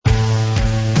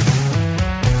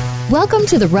Welcome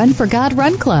to the Run for God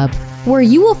Run Club, where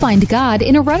you will find God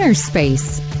in a runner's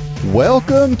space.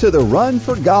 Welcome to the Run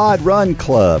for God Run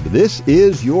Club. This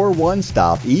is your one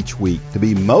stop each week to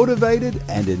be motivated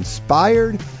and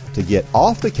inspired to get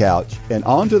off the couch and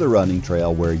onto the running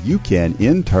trail, where you can,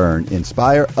 in turn,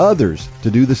 inspire others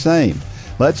to do the same.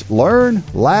 Let's learn,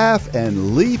 laugh,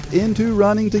 and leap into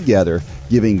running together,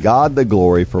 giving God the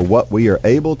glory for what we are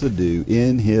able to do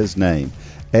in His name.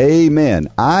 Amen.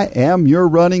 I am your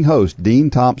running host, Dean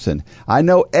Thompson. I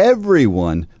know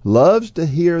everyone loves to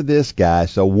hear this guy,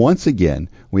 so once again,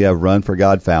 we have Run for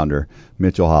God founder,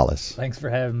 Mitchell Hollis. Thanks for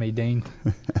having me, Dean.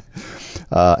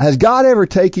 Has God ever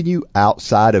taken you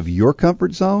outside of your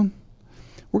comfort zone?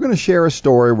 We're going to share a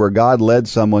story where God led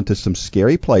someone to some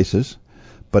scary places,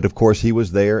 but of course He was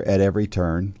there at every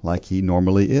turn like He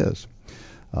normally is.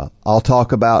 I'll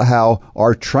talk about how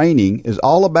our training is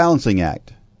all a balancing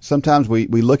act. Sometimes we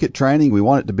look at training, we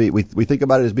want it to be, we think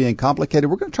about it as being complicated.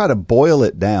 We're going to try to boil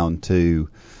it down to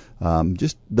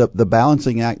just the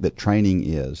balancing act that training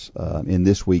is in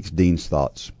this week's Dean's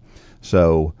Thoughts.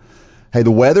 So, hey,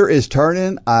 the weather is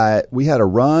turning. We had a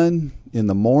run in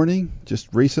the morning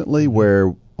just recently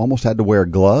where almost had to wear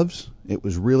gloves. It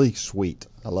was really sweet.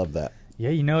 I love that. Yeah,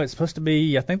 you know, it's supposed to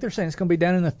be, I think they're saying it's going to be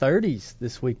down in the 30s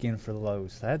this weekend for the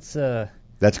lows.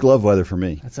 That's glove weather for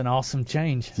me. That's an awesome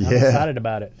change. Yeah. I'm excited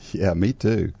about it. Yeah, me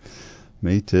too.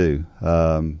 Me too.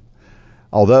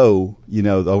 Although, you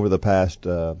know, over the past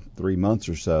 3 months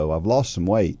or so, I've lost some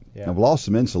weight. Yeah. I've lost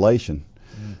some insulation.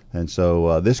 And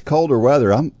so this colder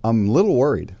weather, I'm a little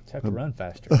worried. Just have to run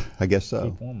faster. I guess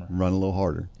so. Keep warmer. Run a little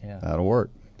harder. Yeah. That'll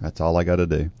work. That's all I got to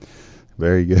do.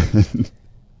 Very good.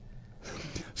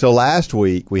 So last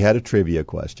week we had a trivia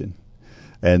question.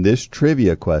 And this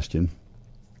trivia question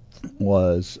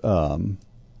was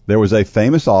there was a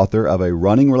famous author of a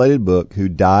running-related book who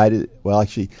died. Well,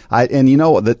 actually, and you know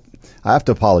what? I have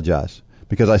to apologize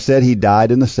because I said he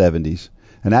died in the 70s,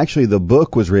 and actually the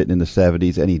book was written in the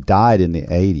 70s, and he died in the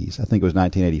 80s. I think it was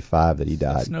 1985 that he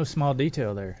died. That's no small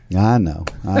detail there. I know.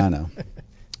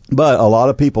 But a lot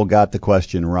of people got the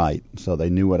question right, so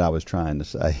they knew what I was trying to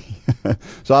say.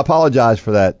 So I apologize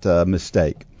for that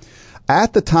mistake.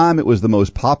 At the time, it was the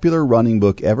most popular running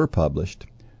book ever published.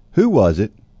 Who was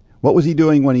it? What was he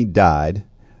doing when he died?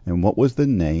 And what was the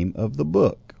name of the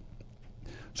book?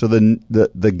 So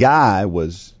the guy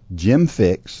was Jim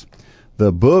Fixx.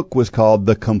 The book was called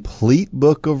The Complete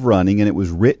Book of Running, and it was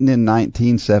written in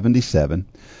 1977.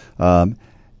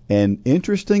 And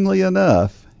interestingly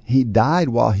enough, he died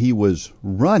while he was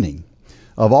running.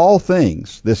 Of all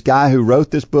things, this guy who wrote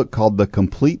this book called The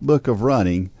Complete Book of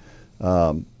Running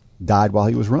died while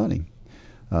he was running.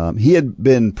 He had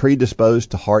been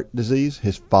predisposed to heart disease.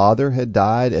 His father had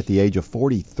died at the age of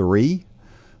 43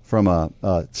 from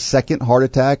a second heart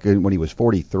attack when he was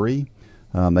 43.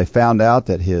 They found out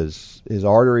that his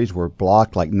arteries were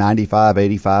blocked like 95,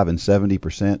 85, and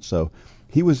 70%. So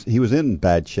he was in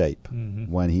bad shape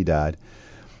when he died.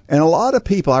 And a lot of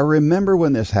people, I remember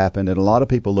when this happened, and a lot of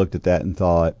people looked at that and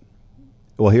thought,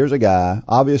 well, here's a guy,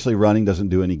 obviously running doesn't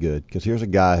do any good, because here's a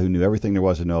guy who knew everything there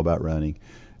was to know about running,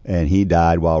 and he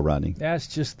died while running. That's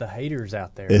just the haters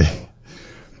out there.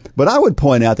 But I would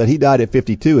point out that he died at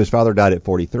 52. His father died at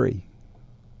 43.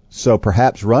 So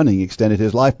perhaps running extended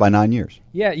his life by 9 years.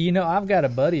 Yeah, you know, I've got a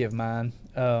buddy of mine.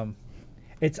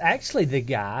 It's actually the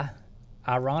guy,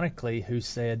 ironically, who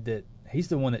said that he's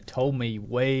the one that told me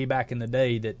way back in the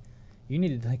day that you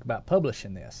needed to think about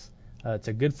publishing this. It's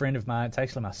a good friend of mine. It's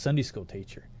actually my Sunday school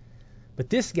teacher. But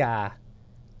this guy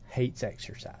hates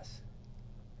exercise.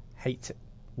 Hates it.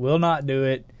 Will not do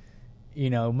it. You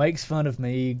know, makes fun of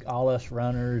me, all us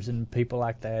runners and people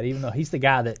like that, even though he's the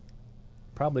guy that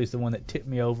probably is the one that tipped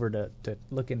me over to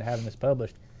look into having this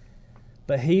published.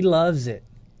 But he loves it.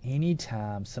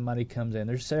 Anytime somebody comes in,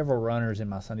 there's several runners in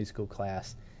my Sunday school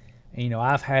class. And, you know,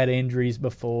 I've had injuries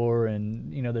before,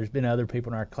 and, you know, there's been other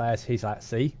people in our class. He's like,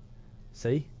 see,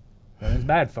 running's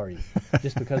bad for you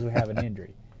just because we have an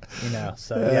injury. You know,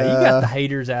 so, yeah, you got the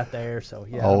haters out there. So,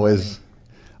 yeah.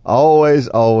 Always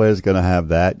going to have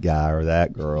that guy or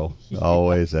that girl.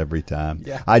 Always, every time.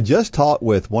 Yeah. I just talked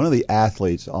with one of the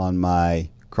athletes on my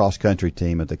cross-country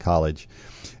team at the college,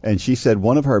 and she said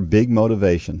one of her big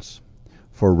motivations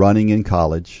for running in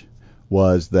college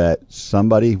was that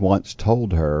somebody once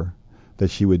told her that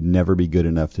she would never be good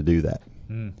enough to do that.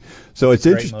 So it's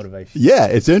interesting. Great motivation. Yeah,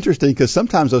 it's interesting because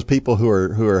sometimes those people who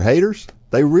are haters,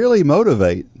 they really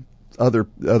motivate other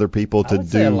people to do. I would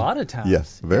say a lot of times.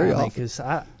 Yes, very often. Because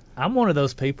I'm one of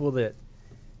those people that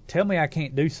tell me I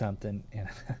can't do something, and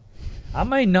I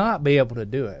may not be able to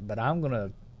do it, but I'm going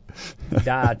to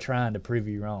die trying to prove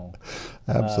you wrong.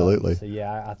 Absolutely. So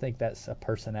yeah, I think that's a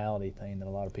personality thing that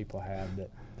a lot of people have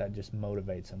that just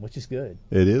motivates them, which is good.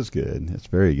 It is good. It's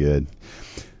very good.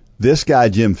 This guy,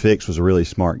 Jim Fix, was a really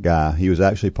smart guy. He was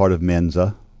actually part of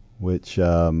Mensa, which,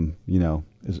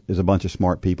 is a bunch of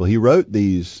smart people. He wrote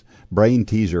these brain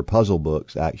teaser puzzle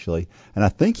books, actually, and I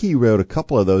think he wrote a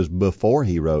couple of those before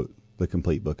he wrote the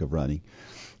complete book of running.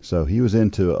 So he was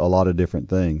into a lot of different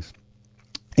things.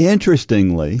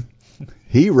 Interestingly,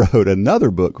 he wrote another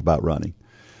book about running.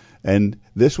 And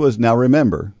this was, now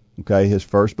remember, okay, his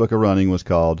first book of running was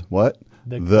called what?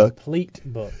 The Complete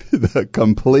Book. The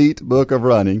Complete Book of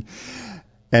Running.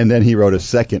 And then he wrote a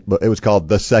second book. It was called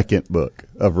The Second Book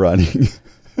of Running.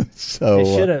 So it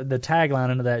should have, the tagline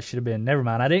under that should have been, never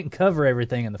mind, I didn't cover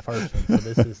everything in the first one,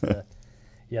 so this is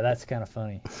yeah, that's kind of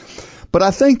funny. But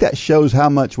I think that shows how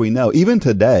much we know. Even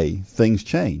today, things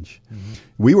change. Mm-hmm.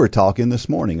 We were talking this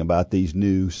morning about these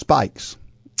new spikes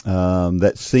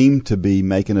that seem to be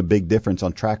making a big difference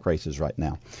on track races right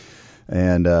now.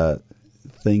 And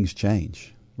things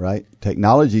change, right?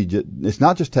 Technology, it's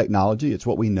not just technology, it's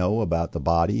what we know about the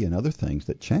body and other things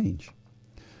that change.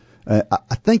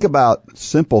 I think about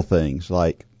simple things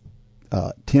like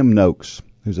Tim Noakes,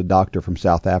 who's a doctor from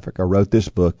South Africa, wrote this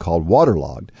book called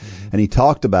Waterlogged. Mm-hmm. And he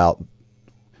talked about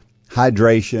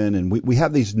hydration, and we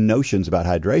have these notions about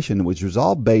hydration, which was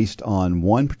all based on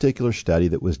one particular study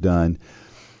that was done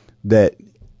that,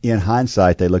 in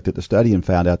hindsight, they looked at the study and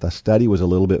found out the study was a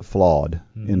little bit flawed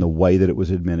in the way that it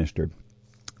was administered.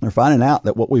 They're finding out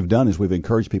that what we've done is we've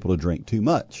encouraged people to drink too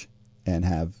much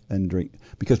and drink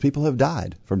because people have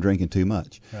died from drinking too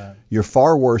much. Right. You're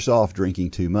far worse off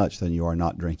drinking too much than you are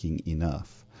not drinking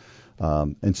enough.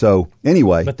 And so,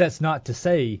 anyway. But that's not to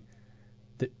say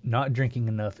that not drinking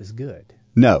enough is good.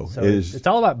 No, so it's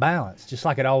all about balance, just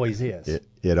like it always is.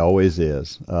 It always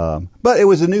is. But it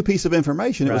was a new piece of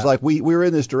information. It was like we were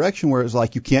in this direction where it was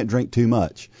like you can't drink too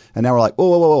much. And now we're like,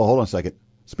 whoa, hold on a second.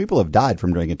 Some people have died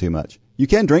from drinking too much. You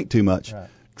can drink too much. Right.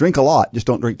 Drink a lot, just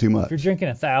don't drink too much. If you're drinking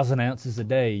 1,000 ounces a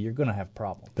day, you're going to have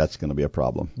problems. That's going to be a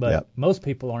problem. But most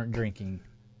people aren't drinking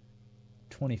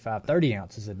 25, 30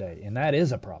 ounces a day, and that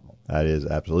is a problem. That is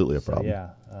absolutely a problem.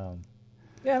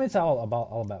 I mean, it's all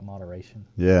about moderation.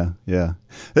 Yeah.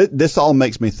 This all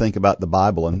makes me think about the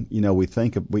Bible, and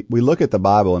we look at the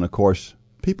Bible, and of course,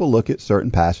 people look at certain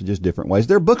passages different ways.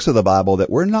 There are books of the Bible that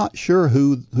we're not sure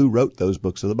who wrote those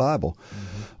books of the Bible.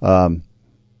 Mm-hmm.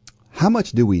 How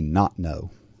much do we not know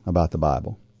about the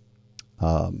Bible?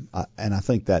 And I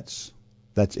think that's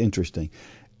interesting.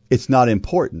 It's not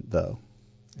important, though.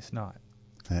 It's not.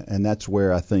 And that's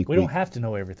where I think we don't have to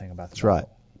know everything about the Bible.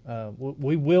 That's right.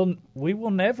 We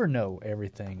will never know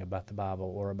everything about the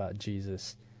Bible or about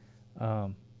Jesus. I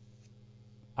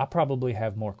probably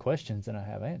have more questions than I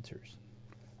have answers,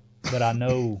 but I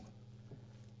know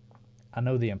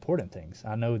the important things.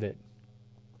 I know that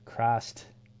Christ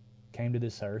came to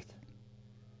this earth.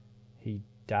 He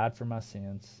died for my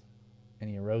sins, and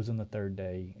he arose on the third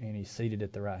day, and he's seated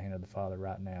at the right hand of the Father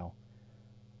right now,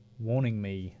 wanting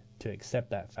me to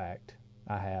accept that fact.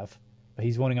 I have. But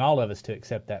he's wanting all of us to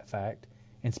accept that fact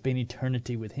and spend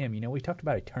eternity with him. We talked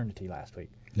about eternity last week.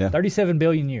 Yeah. 37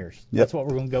 billion years. Yep. That's what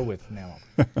we're going to go with from now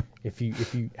on. If you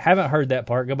haven't heard that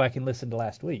part, go back and listen to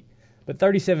last week. But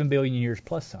 37 billion years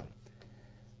plus some.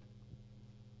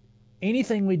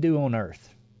 Anything we do on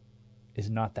earth is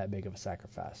not that big of a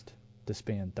sacrifice to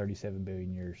spend 37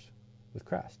 billion years with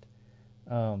Christ.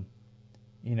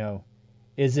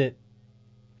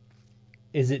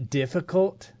 Is it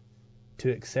difficult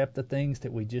to accept the things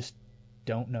that we just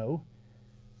don't know?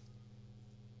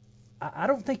 I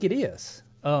don't think it is.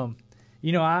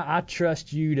 I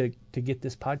trust you to get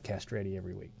this podcast ready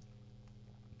every week.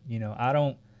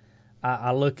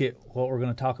 I look at what we're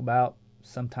going to talk about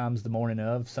sometimes the morning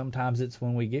of, sometimes it's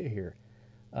when we get here.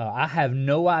 I have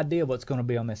no idea what's going to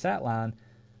be on this outline,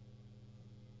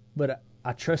 but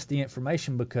I trust the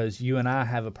information because you and I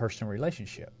have a personal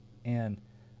relationship. And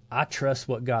I trust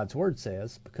what God's Word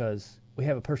says because we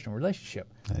have a personal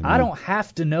relationship. Amen. I don't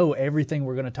have to know everything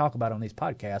we're going to talk about on these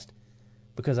podcasts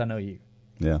because I know you.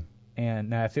 Yeah. And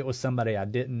now if it was somebody I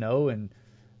didn't know and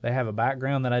they have a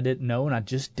background that I didn't know and I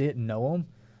just didn't know them,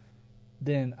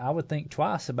 then I would think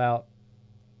twice about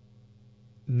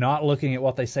not looking at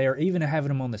what they say or even having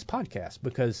them on this podcast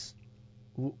because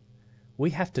we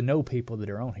have to know people that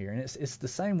are on here. And it's the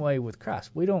same way with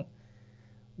Christ.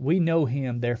 We know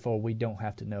him, therefore we don't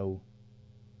have to know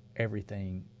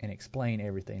everything and explain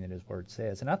everything that his word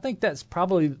says. And I think that's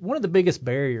probably one of the biggest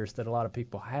barriers that a lot of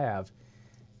people have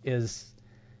is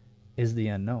the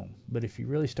unknown. But if you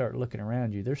really start looking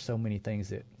around you, there's so many things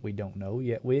that we don't know,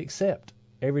 yet we accept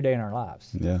every day in our lives.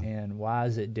 Yeah. And why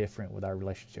is it different with our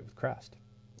relationship with Christ?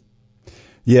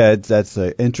 Yeah, that's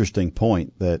an interesting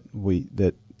point that we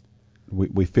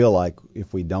feel like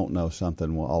if we don't know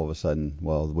something, well, all of a sudden,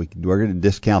 well, we're going to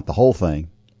discount the whole thing,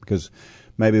 because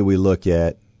maybe we look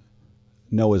at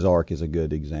Noah's Ark is a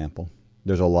good example.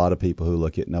 There's a lot of people who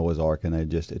look at Noah's Ark and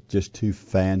it's just too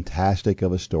fantastic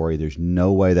of a story. There's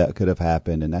no way that could have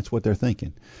happened, and that's what they're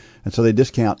thinking. And so they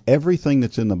discount everything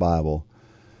that's in the Bible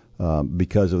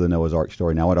because of the Noah's Ark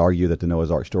story. Now, I would argue that the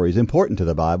Noah's Ark story is important to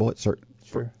the Bible,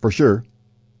 for sure.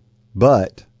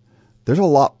 But there's a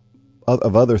lot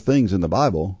of other things in the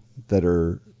Bible that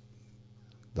are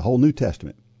the whole New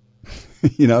Testament.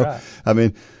 Right. I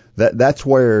mean, that's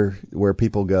where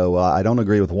people go, well, I don't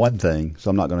agree with one thing, so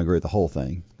I'm not going to agree with the whole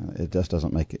thing. It just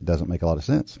doesn't make a lot of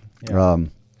sense. Yeah.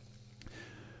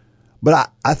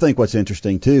 But I think what's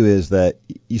interesting too is that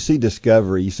you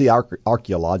see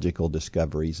archaeological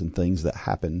discoveries and things that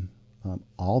happen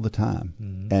all the time.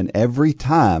 Mm-hmm. And every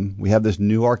time we have this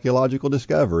new archaeological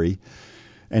discovery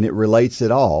and it relates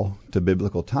it all to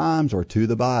biblical times or to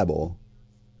the Bible,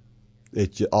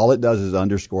 all it does is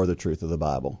underscore the truth of the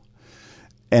Bible.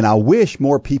 And I wish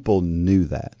more people knew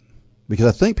that, because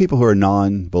I think people who are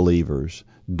non-believers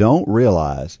don't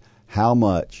realize how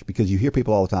much, because you hear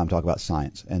people all the time talk about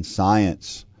science, and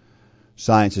science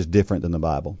is different than the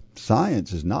Bible.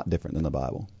 Science is not different than the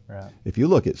Bible. Right. If you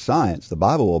look at science, the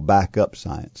Bible will back up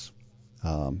science.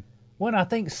 Well, I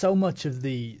think so much of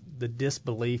the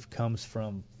disbelief comes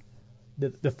from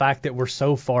the fact that we're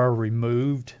so far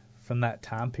removed from that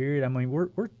time period. I mean, we're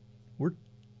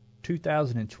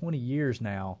 2,020 years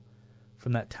now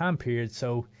from that time period,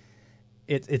 so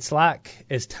it's like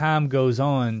as time goes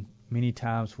on, many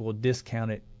times we'll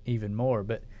discount it even more.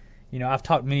 But I've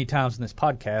talked many times in this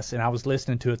podcast, and I was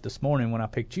listening to it this morning when I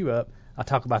picked you up. I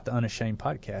talk about the Unashamed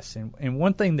podcast, and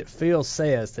one thing that Phil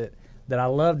says that I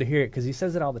love to hear it, because he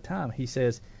says it all the time. He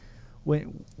says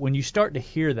when you start to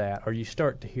hear that, or you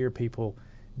start to hear people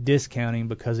discounting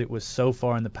because it was so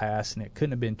far in the past and it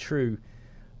couldn't have been true,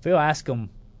 Phil asks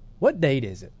them, what date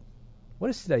is it?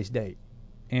 What is today's date?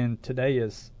 And today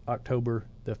is October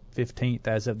the 15th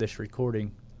as of this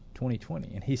recording,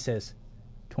 2020. And he says,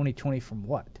 2020 from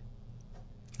what?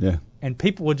 Yeah. And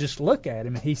people will just look at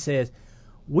him, and he says,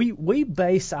 we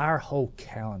base our whole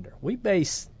calendar, we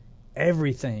base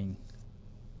everything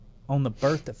on the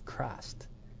birth of Christ.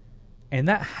 And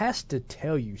that has to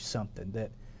tell you something,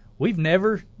 that we've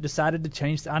never decided to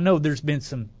change. I know there's been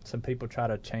some people try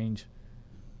to change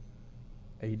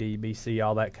AD, BC,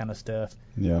 all that kind of stuff.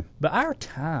 Yeah. But our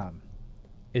time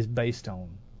is based on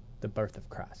the birth of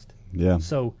Christ. Yeah.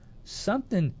 So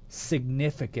something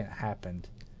significant happened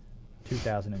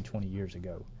 2,020 years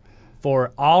ago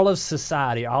for all of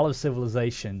society, all of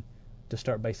civilization to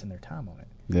start basing their time on it.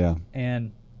 Yeah.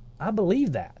 And I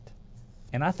believe that.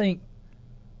 And I think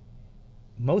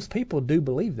most people do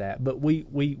believe that, but we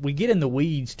get in the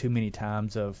weeds too many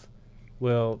times of,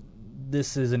 well,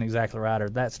 this isn't exactly right, or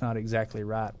that's not exactly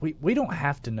right. We don't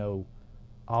have to know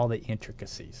all the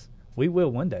intricacies. We will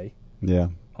one day. Yeah.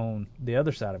 On the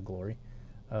other side of glory,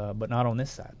 but not on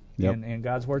this side. Yep. And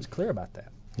God's word's clear about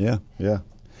that. Yeah, yeah.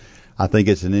 I think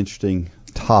it's an interesting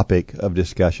topic of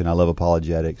discussion. I love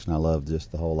apologetics, and I love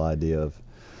just the whole idea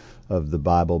of the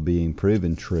Bible being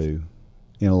proven true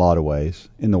in a lot of ways,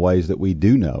 in the ways that we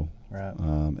do know. Right.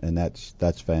 And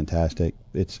that's fantastic.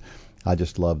 I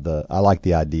just love I like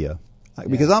the idea,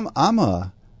 because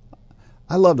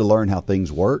I love to learn how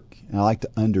things work, and I like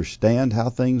to understand how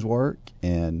things work,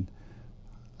 and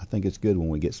I think it's good when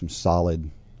we get some solid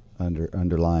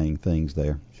underlying things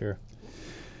there. Sure.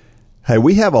 Hey,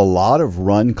 we have a lot of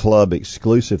Run Club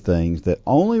exclusive things that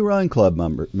only Run Club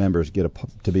members get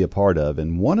to be a part of,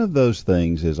 and one of those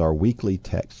things is our weekly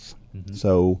texts. Mm-hmm.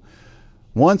 So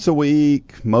once a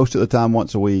week, most of the time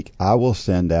once a week, I will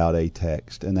send out a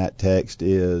text, and that text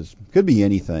could be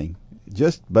anything,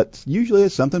 but usually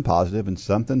it's something positive and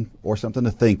something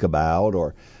to think about,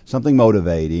 or something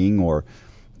motivating, or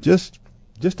just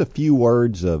a few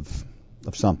words of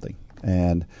something.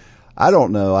 And I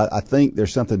don't know. I think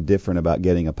there's something different about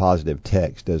getting a positive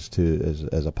text as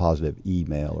a positive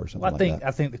email or something like that.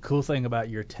 I think the cool thing about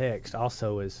your text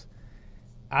also is,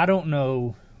 I don't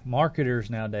know, marketers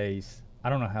nowadays, I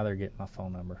don't know how they're getting my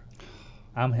phone number.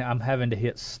 I'm having to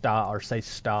hit stop or say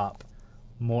stop.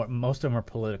 Most of them are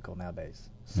political nowadays.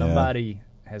 Somebody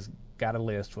has got a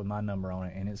list with my number on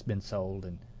it, and it's been sold,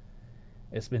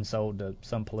 to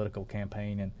some political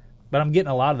campaign, but I'm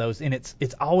getting a lot of those, and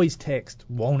it's always text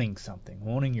wanting something,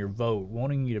 wanting your vote,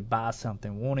 wanting you to buy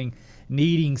something,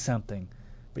 needing something.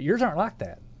 But yours aren't like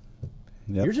that.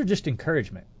 Yep. Yours are just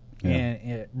encouragement. Yeah.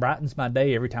 And it brightens my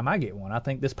day every time I get one. I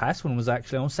think this past one was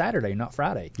actually on Saturday, not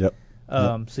Friday. Yep.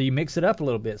 So you mix it up a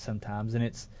little bit sometimes, and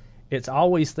it's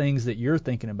always things that you're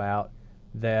thinking about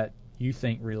that you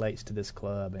think relates to this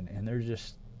club, and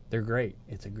they're great.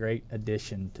 It's a great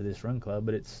addition to this run club,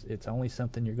 but it's only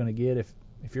something you're going to get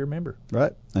if you're a member.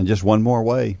 Right. And just one more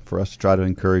way for us to try to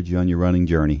encourage you on your running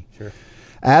journey. Sure.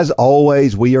 As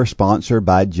always, we are sponsored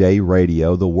by J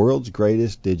Radio, the world's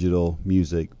greatest digital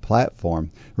music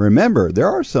platform. Remember, there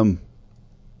are some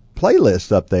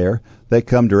playlists up there that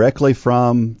come directly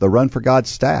from the Run for God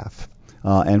staff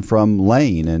and from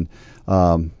Lane,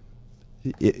 and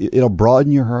it'll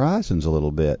broaden your horizons a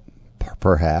little bit,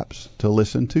 perhaps, to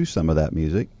listen to some of that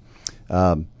music,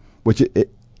 which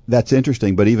that's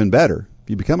interesting. But even better, if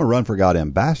you become a Run for God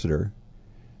ambassador,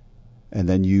 and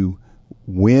then you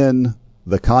win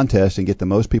the contest and get the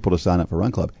most people to sign up for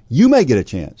Run Club, you may get a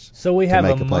chance. So we have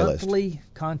make a playlist. monthly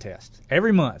contest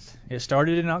every month. It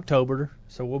started in October,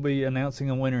 so we'll be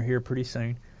announcing a winner here pretty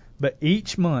soon. But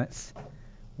each month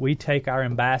we take our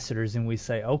ambassadors and we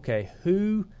say, okay,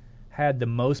 who had the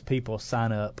most people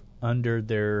sign up under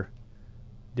their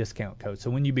discount code? So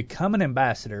when you become an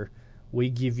ambassador, we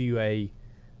give you a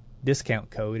discount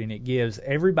code, and it gives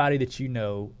everybody that you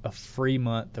know a free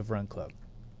month of Run Club.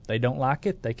 They don't like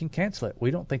it, they can cancel it.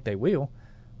 We don't think they will,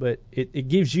 but it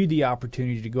gives you the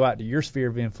opportunity to go out to your sphere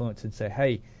of influence and say,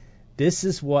 hey, this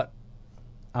is what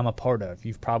I'm a part of.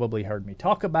 You've probably heard me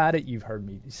talk about it. You've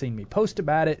seen me post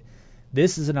about it.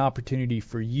 This is an opportunity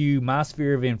for you, my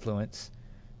sphere of influence,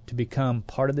 to become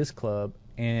part of this club,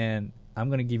 and I'm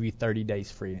going to give you 30 days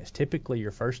free. And it's typically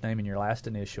your first name and your last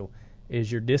initial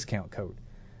is your discount code.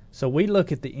 So we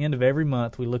look at the end of every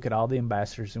month, we look at all the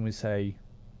ambassadors, and we say,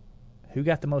 who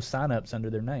got the most sign-ups under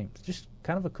their name? It's just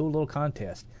kind of a cool little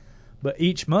contest. But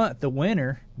each month, the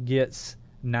winner gets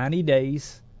 90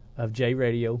 days of J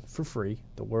Radio for free,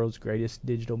 the world's greatest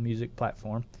digital music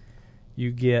platform.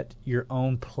 You get your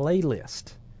own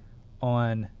playlist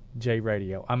on J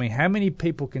Radio. I mean, how many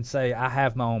people can say, I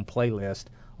have my own playlist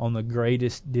on the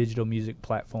greatest digital music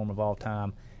platform of all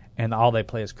time, and all they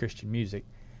play is Christian music?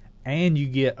 And you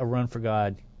get a Run for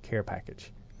God care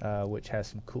package, which has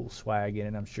some cool swag in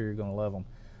it. I'm sure you're going to love them.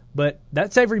 But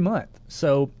that's every month.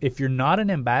 So if you're not an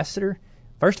ambassador,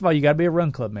 first of all, you got to be a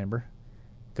Run Club member.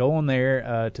 Go on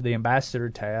there to the ambassador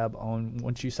tab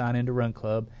once you sign into Run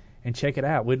Club and check it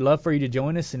out. We'd love for you to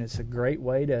join us, and it's a great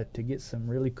way to get some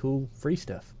really cool free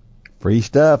stuff. Free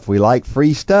stuff. We like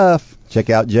free stuff.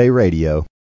 Check out J Radio.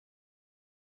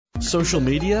 Social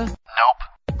media? Nope.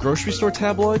 Grocery store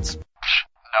tabloids? Nope.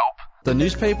 The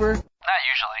newspaper? Not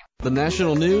usually. The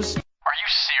national news? Are you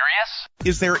serious?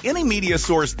 Is there any media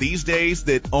source these days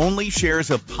that only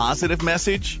shares a positive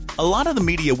message? A lot of the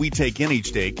media we take in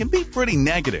each day can be pretty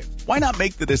negative. Why not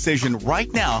make the decision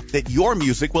right now that your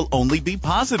music will only be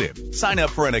positive? Sign up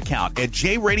for an account at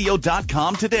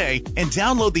jradio.com today and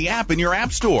download the app in your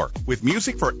app store with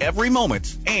music for every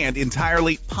moment and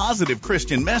entirely positive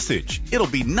Christian message. It'll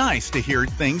be nice to hear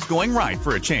things going right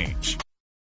for a change.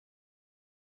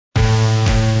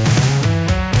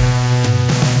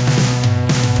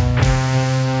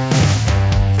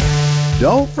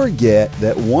 Don't forget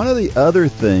that one of the other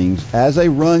things as a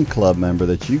Run Club member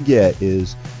that you get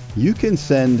is you can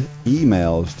send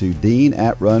emails to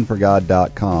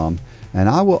dean@runforgod.com, and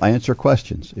I will answer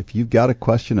questions. If you've got a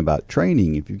question about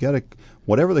training, if you've got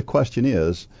whatever the question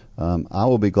is, I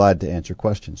will be glad to answer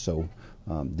questions. So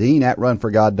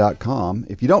dean@runforgod.com.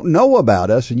 If you don't know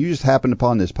about us and you just happened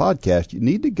upon this podcast, you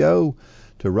need to go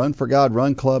to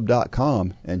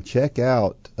runforgodrunclub.com and check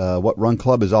out what Run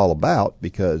Club is all about,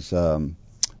 because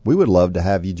we would love to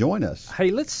have you join us. Hey,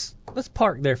 let's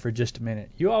park there for just a minute.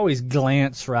 You always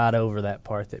glance right over that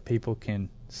part that people can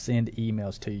send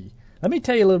emails to you. Let me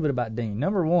tell you a little bit about Dean.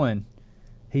 Number one,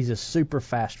 he's a super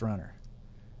fast runner.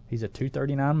 He's a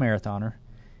 2:39 marathoner.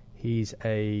 He's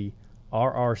a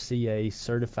RRCA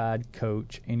certified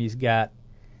coach, and he's got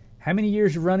how many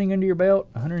years of running under your belt?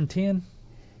 110?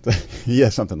 Yeah,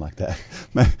 something like that.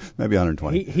 Maybe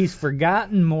 120. He's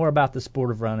forgotten more about the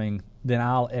sport of running than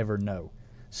I'll ever know.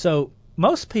 So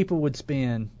most people would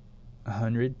spend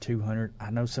 $100, $200.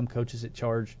 I know some coaches that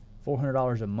charge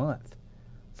 $400 a month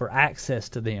for access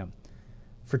to them.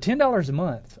 For $10 a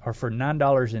month, or for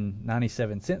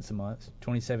 $9.97 a month,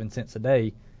 27 cents a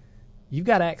day, you've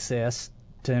got access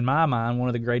to, in my mind, one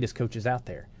of the greatest coaches out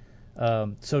there.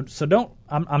 So don't.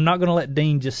 I'm not going to let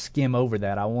Dean just skim over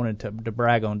that. I wanted to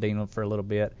brag on Dean for a little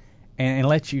bit and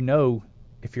let you know,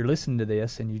 if you're listening to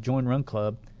this and you join Run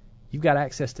Club, you've got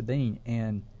access to Dean,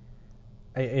 and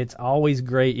it's always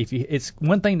great. It's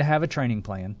one thing to have a training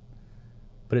plan,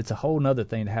 But it's a whole nother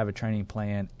thing to have a training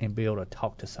plan and be able to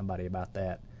talk to somebody about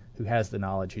that who has the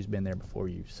knowledge, who's been there before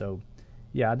you. So,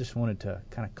 yeah, I just wanted to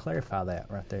kind of clarify that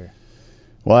right there.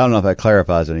 Well, I don't know if that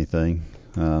clarifies anything.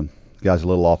 Guy's a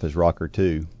little off his rocker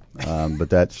too, but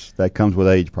that comes with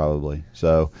age probably.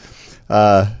 So,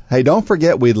 hey, don't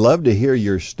forget, we'd love to hear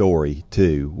your story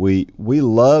too. We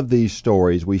love these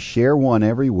stories. We share one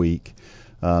every week.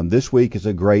 This week is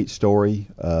a great story,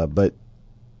 but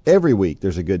every week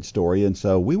there's a good story, and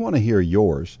so we want to hear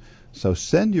yours. So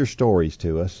send your stories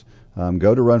to us.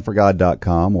 Go to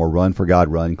runforgod.com or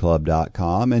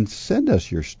runforgodrunclub.com and send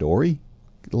us your story.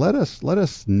 Let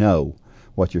us know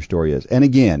what your story is. And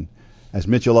again, as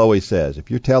Mitchell always says, if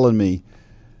you're telling me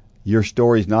your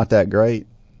story's not that great,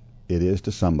 it is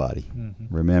to somebody.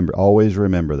 Mm-hmm. Always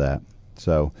remember that.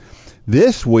 So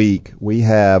this week we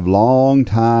have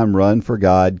longtime Run for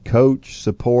God coach,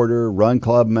 supporter, Run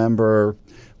Club member.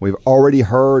 We've already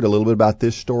heard a little bit about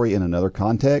this story in another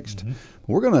context. Mm-hmm.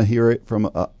 We're going to hear it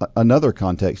from another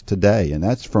context today, and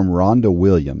that's from Rhonda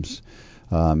Williams.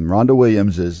 Rhonda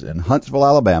Williams is in Huntsville,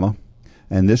 Alabama,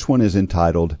 and this one is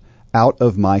entitled Out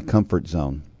of My Comfort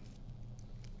Zone.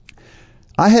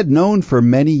 I had known for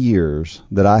many years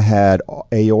that I had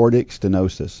aortic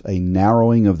stenosis, a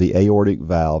narrowing of the aortic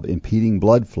valve impeding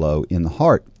blood flow in the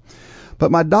heart. But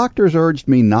my doctors urged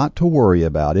me not to worry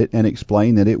about it and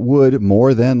explained that it would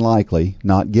more than likely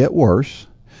not get worse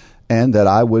and that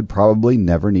I would probably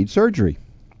never need surgery.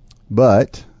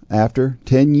 But after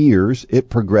 10 years, it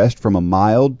progressed from a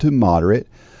mild to moderate,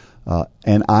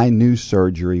 and I knew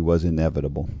surgery was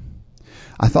inevitable.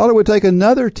 I thought it would take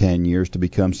another 10 years to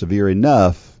become severe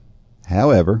enough.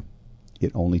 However,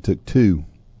 it only took 2.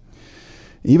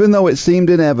 Even though it seemed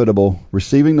inevitable,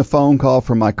 receiving the phone call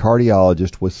from my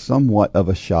cardiologist was somewhat of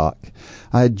a shock.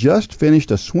 I had just finished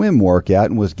a swim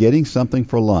workout and was getting something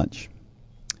for lunch.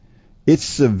 It's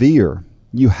severe.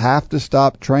 You have to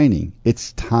stop training.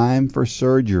 It's time for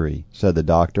surgery, said the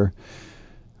doctor.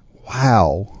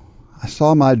 Wow. I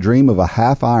saw my dream of a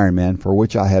half Ironman for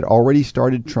which I had already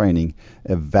started training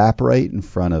evaporate in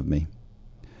front of me.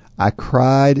 I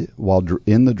cried while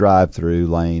in the drive-thru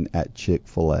lane at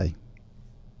Chick-fil-A.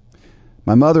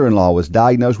 My mother-in-law was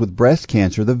diagnosed with breast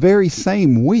cancer the very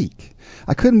same week.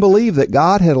 I couldn't believe that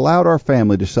God had allowed our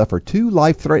family to suffer 2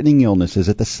 life-threatening illnesses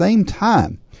at the same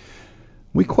time.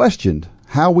 We questioned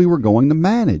how we were going to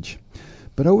manage.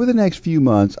 But over the next few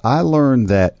months, I learned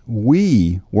that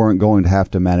we weren't going to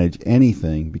have to manage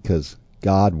anything because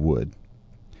God would.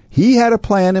 He had a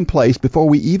plan in place before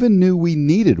we even knew we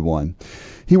needed one.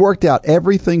 He worked out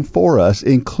everything for us,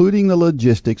 including the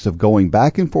logistics of going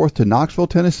back and forth to Knoxville,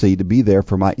 Tennessee to be there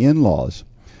for my in-laws.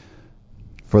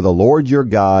 For the Lord your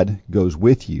God goes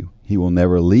with you. He will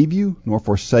never leave you nor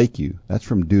forsake you. That's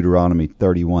from Deuteronomy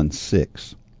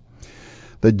 31:6.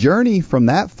 The journey from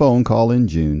that phone call in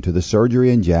June to the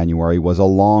surgery in January was a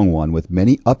long one with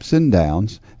many ups and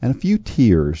downs and a few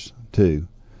tears, too.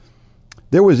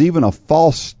 There was even a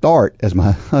false start, as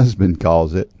my husband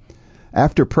calls it.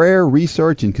 After prayer,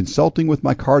 research, and consulting with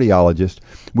my cardiologist,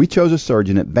 we chose a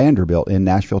surgeon at Vanderbilt in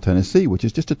Nashville, Tennessee, which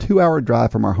is just a 2-hour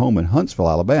drive from our home in Huntsville,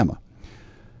 Alabama.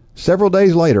 Several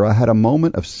days later, I had a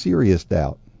moment of serious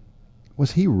doubt.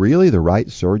 Was he really the right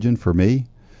surgeon for me?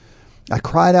 I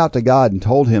cried out to God and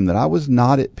told him that I was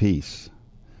not at peace.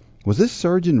 Was this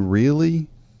surgeon really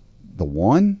the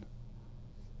one?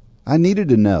 I needed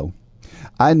to know.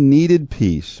 I needed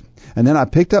peace. And then I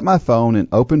picked up my phone and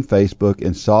opened Facebook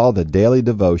and saw the daily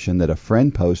devotion that a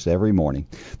friend posts every morning.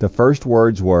 The first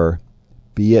words were,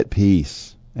 "Be at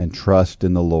peace and trust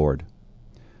in the Lord."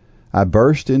 I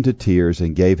burst into tears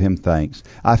and gave him thanks.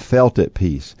 I felt at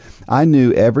peace. I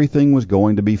knew everything was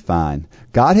going to be fine.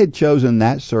 God had chosen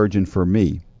that surgeon for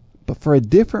me, but for a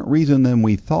different reason than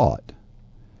we thought.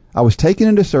 I was taken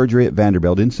into surgery at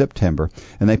Vanderbilt in September,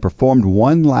 and they performed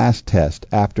one last test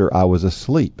after I was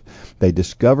asleep. They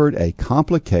discovered a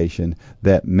complication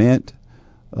that meant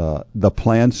the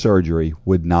planned surgery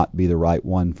would not be the right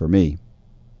one for me.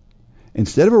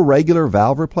 Instead of a regular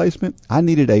valve replacement, I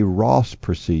needed a Ross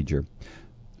procedure.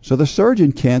 So the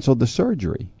surgeon canceled the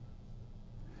surgery.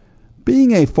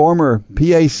 Being a former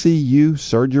PACU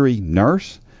surgery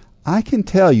nurse, I can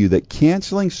tell you that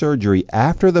canceling surgery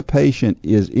after the patient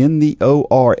is in the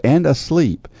OR and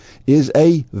asleep is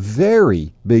a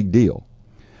very big deal.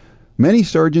 Many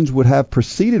surgeons would have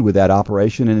proceeded with that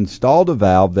operation and installed a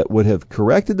valve that would have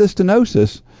corrected the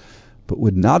stenosis, but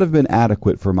would not have been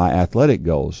adequate for my athletic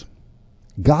goals.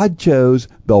 God chose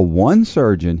the one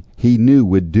surgeon he knew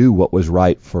would do what was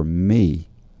right for me.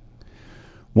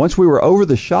 Once we were over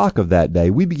the shock of that day,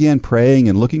 we began praying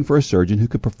and looking for a surgeon who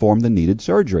could perform the needed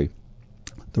surgery.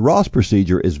 The Ross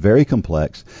procedure is very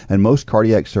complex, and most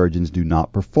cardiac surgeons do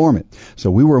not perform it,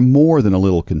 so we were more than a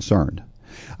little concerned.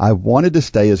 I wanted to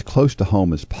stay as close to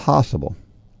home as possible.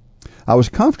 I was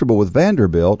comfortable with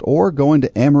Vanderbilt or going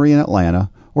to Emory in Atlanta,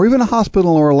 or even a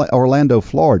hospital in Orlando,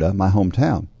 Florida, my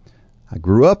hometown. I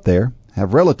grew up there,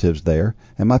 have relatives there,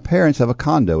 and my parents have a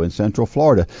condo in Central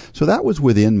Florida, so that was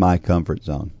within my comfort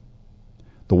zone.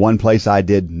 The one place I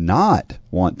did not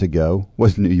want to go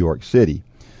was New York City.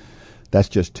 That's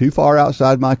just too far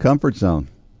outside my comfort zone.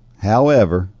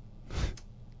 However,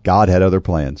 God had other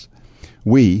plans.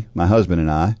 We, my husband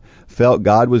and I, felt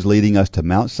God was leading us to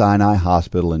Mount Sinai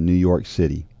Hospital in New York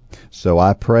City. So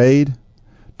I prayed,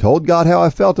 told God how I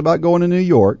felt about going to New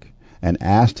York, and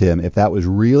asked Him if that was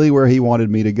really where He wanted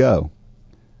me to go.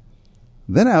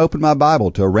 Then I opened my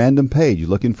Bible to a random page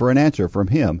looking for an answer from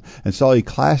Him and saw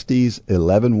Ecclesiastes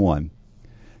 11:1.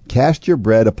 Cast your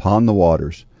bread upon the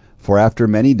waters, for after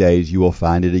many days you will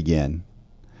find it again.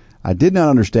 I did not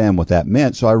understand what that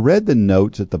meant, so I read the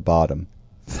notes at the bottom.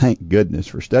 Thank goodness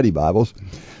for study Bibles,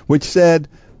 which said,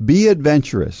 be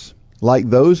adventurous, like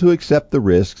those who accept the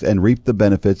risks and reap the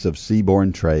benefits of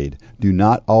seaborne trade. Do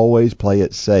not always play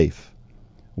it safe.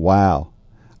 Wow,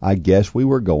 I guess we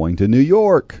were going to New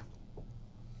York.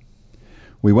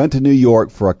 We went to New York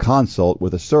for a consult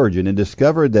with a surgeon and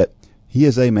discovered that he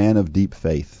is a man of deep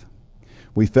faith.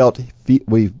 We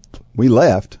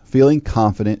left feeling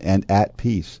confident and at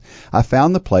peace. I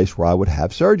found the place where I would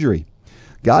have surgery.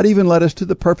 God even led us to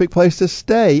the perfect place to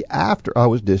stay after I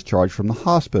was discharged from the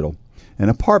hospital, an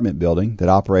apartment building that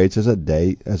operates as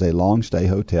a long-stay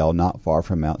hotel not far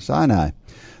from Mount Sinai.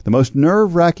 The most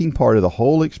nerve-wracking part of the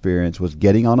whole experience was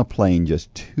getting on a plane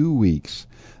just 2 weeks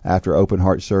after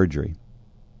open-heart surgery.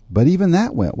 But even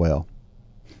that went well.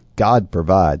 God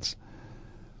provides.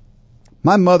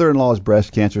 My mother-in-law's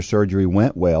breast cancer surgery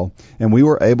went well, and we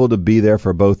were able to be there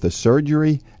for both the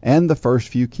surgery and the first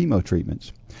few chemo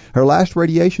treatments. Her last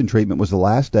radiation treatment was the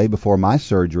last day before my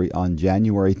surgery on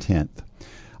January 10th.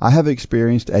 I have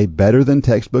experienced a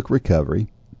better-than-textbook recovery,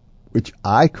 which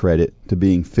I credit to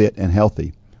being fit and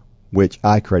healthy, which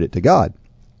I credit to God.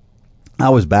 I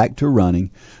was back to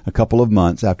running a couple of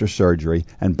months after surgery,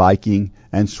 and biking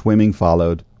and swimming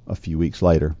followed a few weeks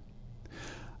later.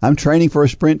 I'm training for a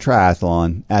sprint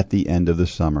triathlon at the end of the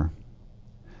summer.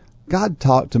 God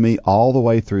talked to me all the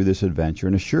way through this adventure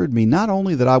and assured me not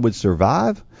only that I would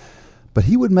survive, but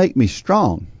He would make me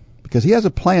strong, because He has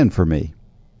a plan for me.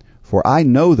 For I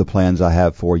know the plans I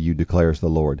have for you, declares the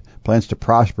Lord, plans to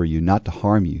prosper you, not to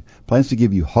harm you, plans to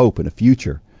give you hope and a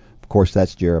future. Of course,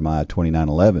 that's Jeremiah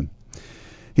 29:11.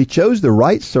 He chose the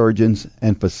right surgeons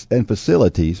and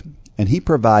facilities, and He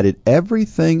provided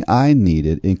everything I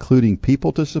needed, including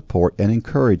people to support and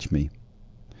encourage me.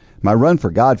 My Run for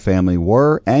God family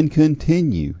were and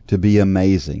continue to be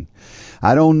amazing.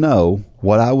 I don't know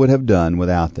what I would have done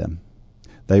without them.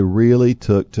 They really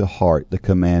took to heart the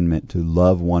commandment to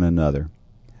love one another.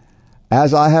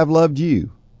 As I have loved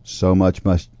you, so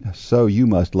you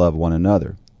must love one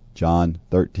another. John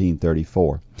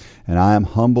 13:34. And I am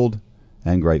humbled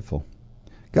and grateful.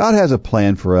 God has a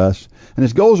plan for us, and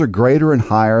His goals are greater and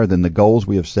higher than the goals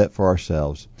we have set for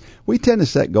ourselves. We tend to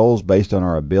set goals based on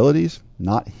our abilities,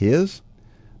 not His.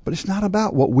 But it's not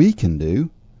about what we can do.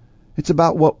 It's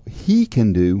about what He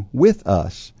can do with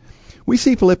us. We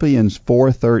see Philippians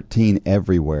 4:13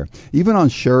 everywhere, even on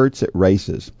shirts at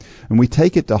races, and we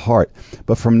take it to heart.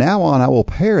 But from now on, I will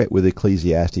pair it with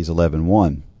Ecclesiastes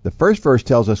 11:1. The first verse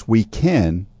tells us we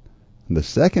can, and the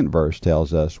second verse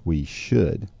tells us we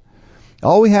should.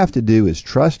 All we have to do is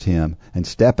trust Him and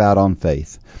step out on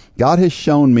faith. God has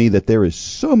shown me that there is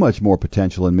so much more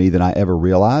potential in me than I ever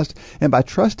realized, and by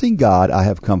trusting God, I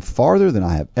have come farther than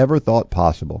I have ever thought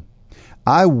possible.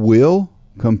 I will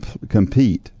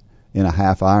compete in a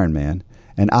half Ironman,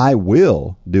 and I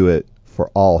will do it for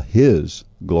all His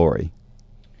glory.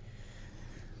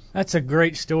 That's a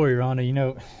great story, Rhonda. You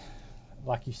know,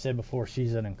 like you said before,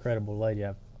 she's an incredible lady.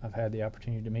 I've had the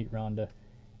opportunity to meet Rhonda,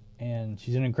 and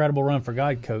she's an incredible Run for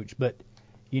God coach. But,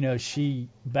 you know, she,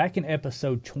 back in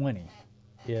episode 20,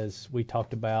 we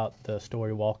talked about the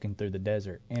story walking through the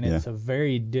desert, and it's a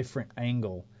very different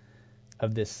angle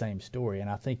of this same story. And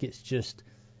I think it's just,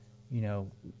 you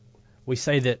know, we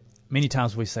say that many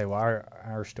times we say, well,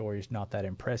 our story is not that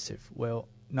impressive. Well,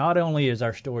 not only is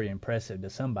our story impressive to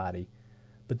somebody,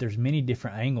 but there's many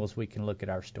different angles we can look at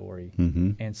our story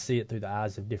and see it through the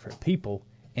eyes of different people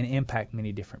and impact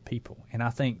many different people. And I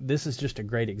think this is just a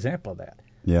great example of that.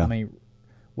 Yeah. I mean,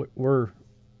 we're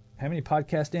how many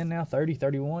podcasts in now? 30,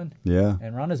 31? Yeah.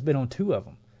 And Rhonda's been on 2 of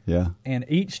them. Yeah. And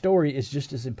each story is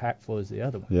just as impactful as the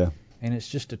other one. Yeah. And it's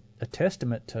just a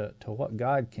testament to what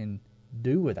God can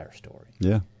do with our story.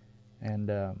 Yeah. And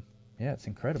yeah, it's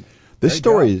incredible. This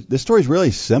story is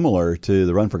really similar to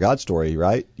the Run for God story,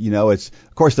 right? You know, it's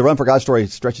of course the Run for God story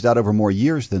stretches out over more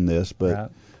years than this, but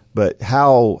Right. but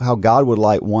how God would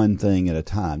light one thing at a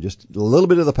time, just a little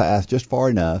bit of the path, just far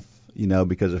enough, you know,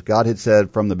 because if God had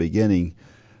said from the beginning,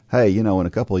 hey, you know, in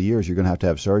a couple of years you're going to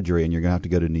have surgery and you're going to have to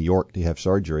go to New York to have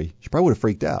surgery, she probably would have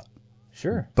freaked out.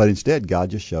 Sure. But instead, God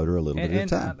just showed her a little bit at a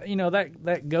time. You know,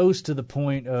 that goes to the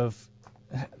point of,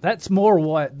 that's more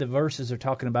what the verses are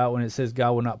talking about when it says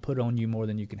God will not put on you more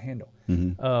than you can handle.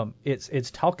 Mm-hmm.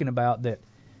 It's talking about that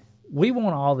we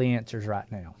want all the answers right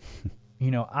now.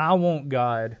 You know, I want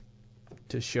God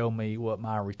to show me what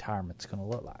my retirement's going to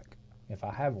look like if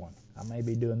I have one. I may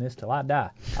be doing this till I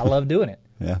die. I love doing it.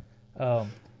 Yeah.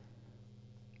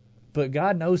 But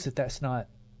God knows that that's not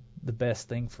the best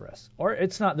thing for us, or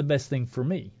it's not the best thing for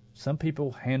me. Some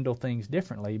people handle things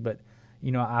differently, but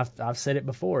you know, I've said it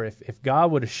before. If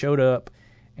God would have showed up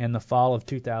in the fall of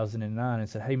 2009 and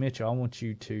said, "Hey Mitchell, I want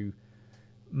you to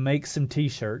make some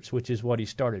T-shirts," which is what he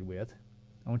started with.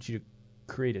 I want you to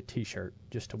create a T-shirt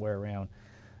just to wear around.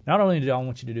 Not only do I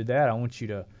want you to do that, I want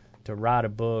you to write a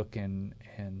book and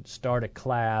start a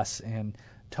class and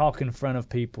talk in front of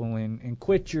people and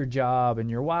quit your job, and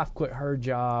your wife quit her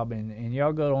job, and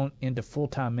y'all go on into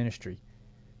full-time ministry.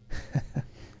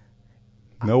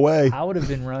 No way. I would have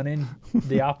been running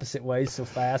the opposite way so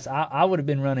fast. I would have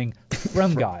been running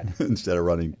from God instead of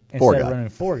running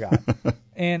for God.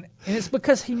 And it's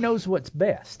because he knows what's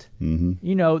best. Mm-hmm.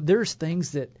 You know, there's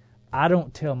things that I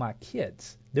don't tell my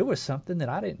kids. There was something that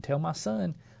I didn't tell my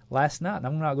son last night, and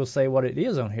I'm not going to say what it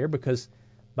is on here because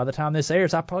by the time this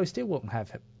airs, I probably still wouldn't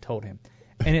have told him.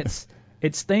 And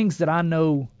it's things that I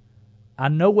know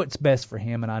what's best for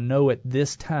him, and I know at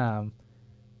this time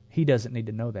he doesn't need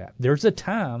to know that. There's a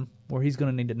time where he's going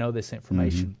to need to know this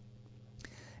information.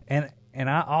 Mm-hmm. And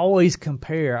I always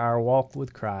compare our walk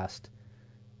with Christ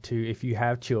to, if you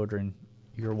have children,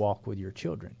 your walk with your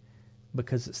children,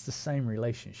 because it's the same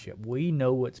relationship. We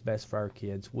know what's best for our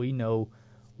kids. We know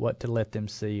what to let them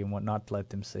see and what not to let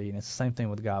them see. And it's the same thing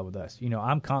with God with us. You know,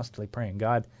 I'm constantly praying,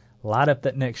 God, light up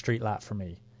that next street light for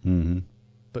me. Mm-hmm.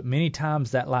 But many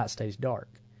times that light stays dark.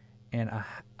 And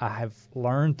I have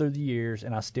learned through the years,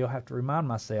 and I still have to remind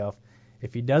myself,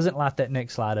 if he doesn't light that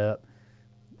next light up,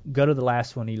 go to the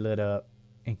last one he lit up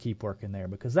and keep working there,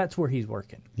 because that's where he's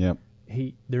working. Yep.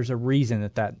 There's a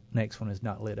reason that next one is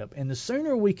not lit up. And the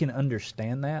sooner we can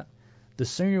understand that, the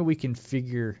sooner we can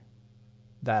figure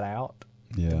that out,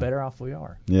 the better off we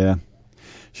are. Yeah.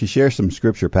 She shares some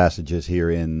scripture passages here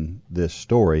in this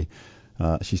story.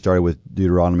 She started with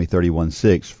Deuteronomy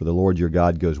 31:6. For the Lord your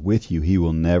God goes with you. He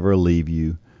will never leave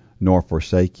you nor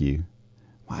forsake you.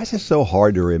 Why is it so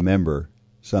hard to remember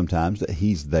sometimes that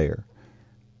he's there?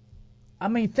 I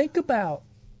mean, think about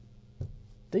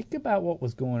what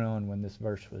was going on when this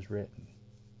verse was written.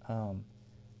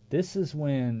 This is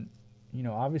when, you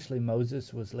know, obviously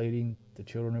Moses was leading the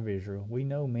children of Israel. We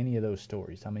know many of those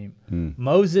stories. I mean,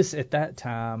 Moses at that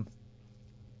time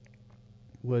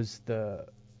was the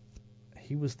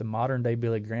modern day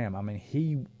Billy Graham. I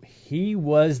mean, he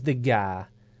was the guy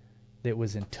that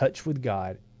was in touch with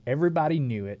God. Everybody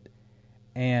knew it,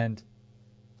 and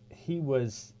he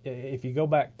was. If you go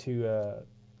back to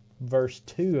verse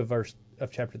 2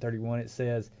 of chapter 31, it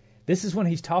says, this is when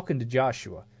he's talking to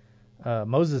Joshua.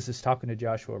 Moses is talking to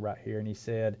Joshua right here, and he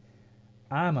said,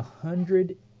 I'm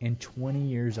 120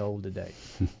 years old today.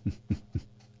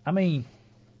 I mean,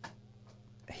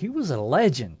 he was a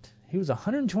legend. He was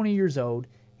 120 years old.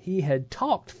 He had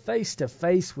talked face to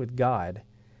face with God.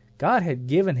 God had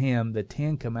given him the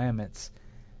 10 Commandments.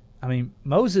 I mean,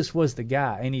 Moses was the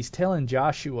guy, and he's telling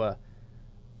Joshua,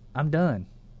 I'm done.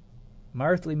 My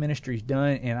earthly ministry's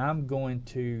done, and I'm going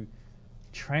to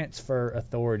transfer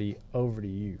authority over to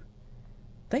you.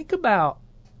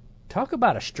 Talk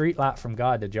about a street light from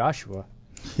God to Joshua.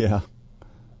 Yeah.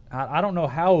 I don't know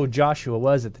how old Joshua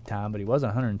was at the time, but he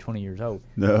wasn't 120 years old.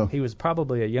 No. He was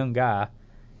probably a young guy.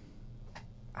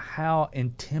 How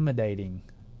intimidating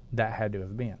that had to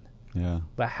have been. Yeah.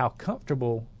 But how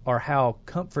comfortable or how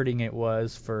comforting it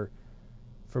was for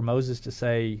Moses to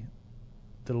say,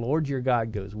 the Lord your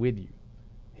God goes with you.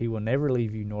 He will never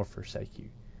leave you nor forsake you.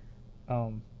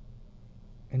 And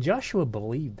Joshua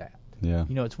believed that. Yeah.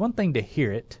 You know, it's one thing to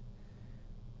hear it,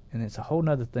 and it's a whole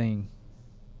other thing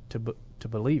to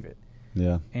believe it.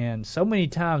 Yeah. And so many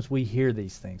times we hear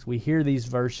these things. We hear these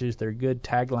verses. They're good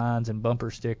taglines and bumper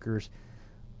stickers.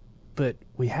 But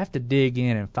we have to dig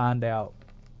in and find out,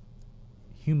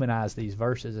 humanize these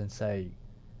verses and say,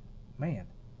 man,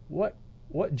 what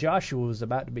what Joshua was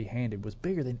about to be handed was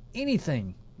bigger than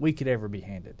anything we could ever be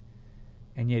handed.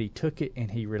 And yet he took it and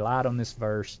he relied on this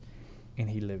verse and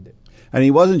he lived it. And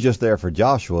he wasn't just there for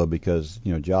Joshua because,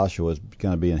 Joshua was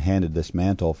kind of being handed this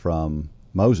mantle from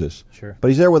Moses. Sure. But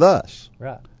he's there with us.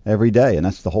 Right. Every day. And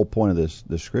that's the whole point of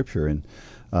this scripture. And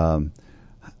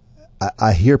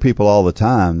I hear people all the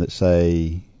time that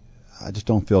say, I just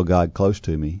don't feel God close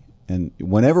to me. And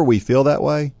whenever we feel that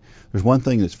way, there's one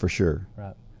thing that's for sure.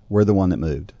 Right. We're the one that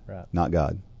moved, right. not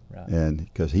God. Right. And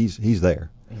because he's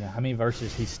there. How many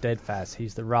verses? He's steadfast.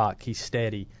 He's the rock. He's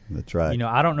steady. That's right.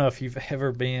 I don't know if you've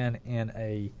ever been in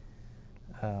a,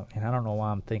 and I don't know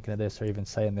why I'm thinking of this or even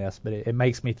saying this, but it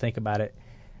makes me think about it.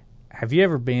 Have you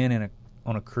ever been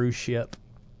on a cruise ship?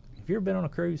 Have you ever been on a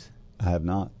cruise? I have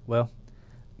not. Well,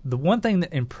 the one thing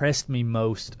that impressed me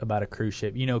most about a cruise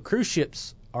ship, cruise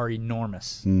ships are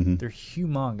enormous. Mm-hmm. They're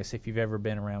humongous if you've ever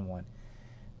been around one.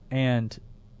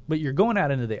 But you're going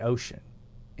out into the ocean,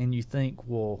 and you think,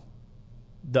 well,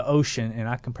 the ocean, and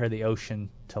I compare the ocean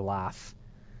to life.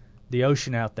 The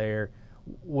ocean out there,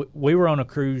 we were on a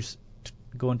cruise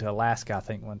going to Alaska, I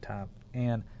think, one time,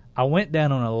 and I went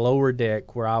down on a lower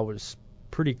deck where I was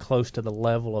pretty close to the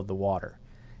level of the water,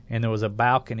 and there was a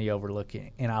balcony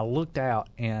overlooking, and I looked out,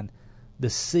 and the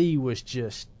sea was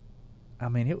just,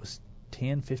 it was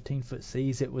 10, 15-foot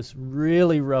seas. It was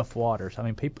really rough waters.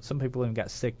 Some people even got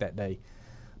sick that day,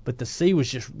 but the sea was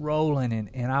just rolling,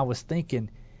 and I was thinking,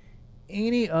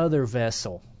 any other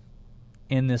vessel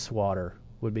in this water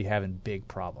would be having big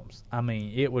problems.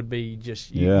 It would be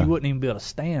just, you wouldn't even be able to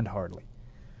stand hardly.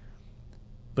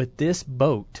 But this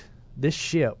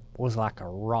ship was like a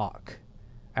rock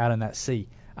out in that sea.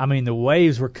 The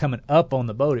waves were coming up on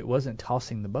the boat. It wasn't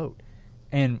tossing the boat.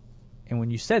 And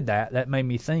when you said that made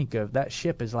me think of that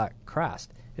ship is like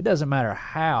Christ. It doesn't matter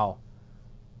how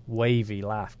wavy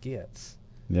life gets.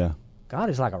 Yeah. God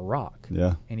is like a rock.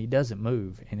 Yeah. And he doesn't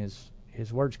move. And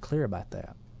his word's clear about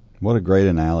that. What a great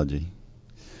analogy.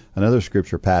 Another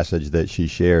scripture passage that she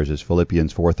shares is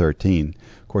Philippians 4:13.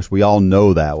 Of course, we all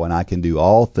know that one. I can do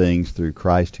all things through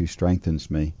Christ who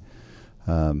strengthens me.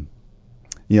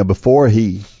 Before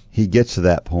he gets to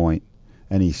that point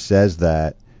and he says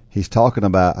that, he's talking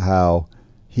about how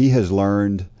he has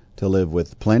learned to live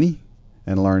with plenty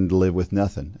and learned to live with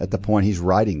nothing. At the point he's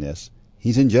writing this,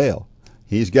 he's in jail.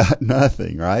 He's got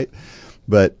nothing, right?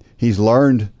 But he's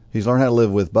learned how to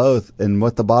live with both. And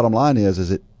what the bottom line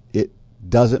is it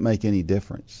doesn't make any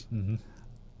difference. Mm-hmm.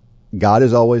 God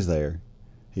is always there.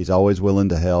 He's always willing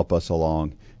to help us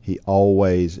along. He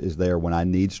always is there when I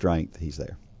need strength. He's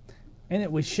there. And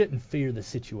that we shouldn't fear the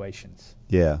situations.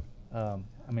 Yeah.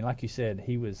 Like you said,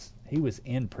 he was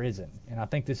in prison, and I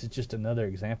think this is just another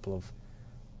example of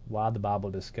why the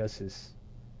Bible discusses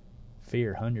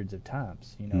fear hundreds of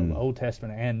times. The Old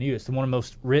Testament and New. It's one of the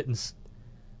most written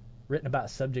about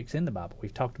subjects in the Bible.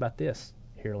 We've talked about this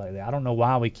here lately. I don't know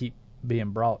why we keep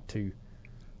being brought to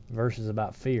verses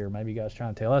about fear. Maybe God's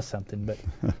trying to tell us something, but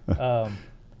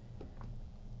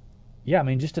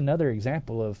just another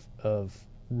example of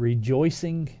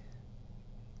rejoicing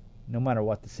no matter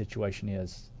what the situation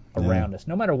is around us.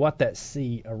 No matter what that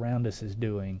sea around us is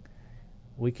doing,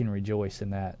 we can rejoice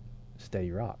in that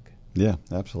steady rock. Yeah,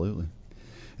 absolutely.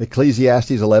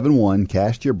 Ecclesiastes 11:1,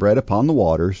 cast your bread upon the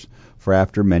waters, for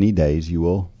after many days you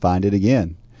will find it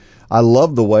again. I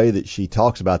love the way that she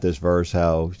talks about this verse,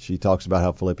 how she talks about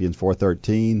how Philippians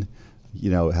 4:13,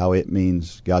 how it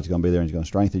means God's going to be there and he's going to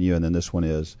strengthen you, and then this one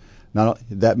is,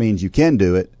 that means you can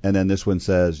do it, and then this one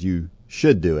says you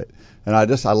should do it. And I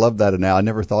love that, and now I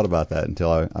never thought about that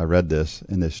until I read this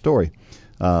in this story.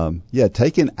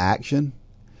 Taking action,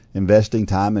 investing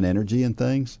time and energy in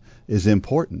things is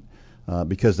important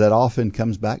because that often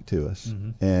comes back to us.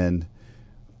 Mm-hmm. And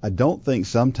I don't think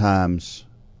sometimes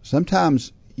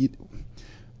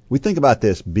we think about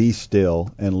this, be still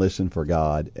and listen for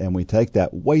God, and we take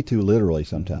that way too literally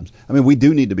sometimes. We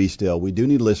do need to be still. We do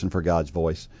need to listen for God's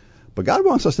voice. But God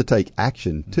wants us to take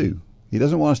action, too. He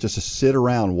doesn't want us just to sit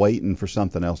around waiting for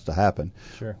something else to happen.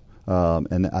 Sure.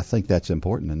 And I think that's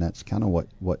important, and that's kind of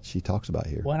what she talks about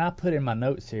here. When I put in my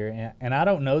notes here, and I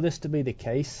don't know this to be the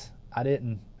case, I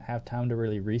didn't have time to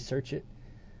really research it,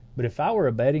 but if I were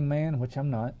a betting man, which I'm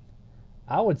not,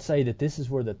 I would say that this is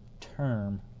where the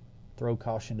term throw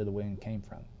caution to the wind came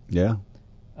from. Yeah.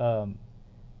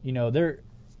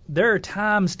 There are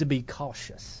times to be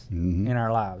cautious mm-hmm. in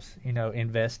our lives,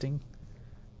 investing,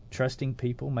 trusting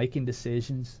people, making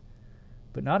decisions,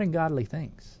 but not in godly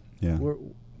things. Yeah.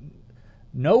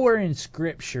 Nowhere in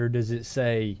Scripture does it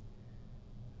say,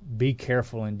 be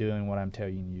careful in doing what I'm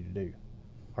telling you to do,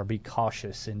 or be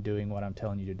cautious in doing what I'm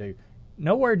telling you to do.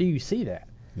 Nowhere do you see that.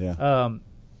 Yeah.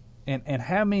 And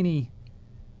how many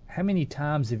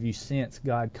times have you sensed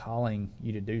God calling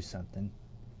you to do something,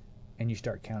 and you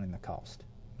start counting the cost?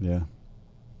 Yeah.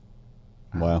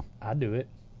 Wow. I do it.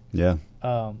 Yeah.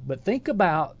 But think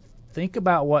about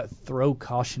what throw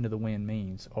caution to the wind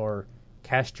means, or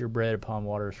cast your bread upon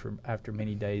waters, for after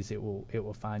many days it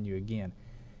will find you again.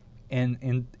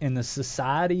 And in the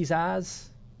society's eyes,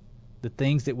 the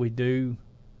things that we do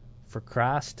for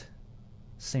Christ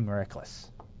seem reckless.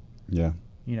 Yeah.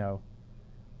 You know,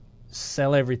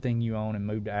 sell everything you own and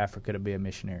move to Africa to be a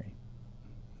missionary.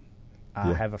 I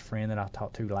Yeah. have a friend that I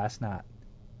talked to last night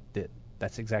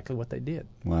that's exactly what they did.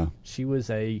 Wow. She was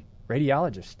a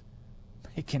radiologist,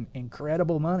 making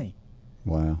incredible money,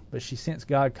 Wow. but she sensed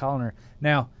God calling her.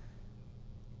 Now,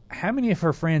 how many of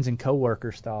her friends and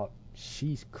coworkers thought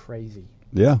she's crazy?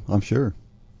 Yeah, I'm sure.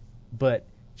 But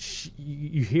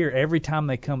you hear every time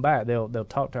they come back, they'll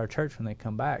talk to our church when they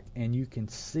come back, and you can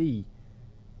see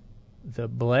the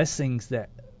blessings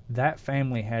that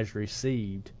family has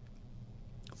received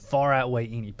far outweigh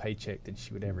any paycheck that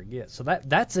she would ever get. So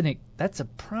that's a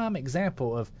prime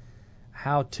example of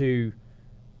how to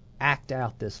act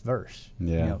out this verse.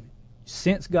 Yeah. You know,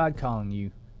 sense God calling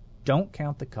you, don't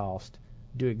count the cost,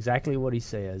 do exactly what He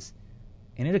says,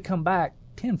 and it'll come back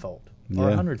tenfold or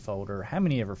Yeah. 100-fold or how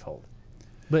many ever fold.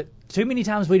 But too many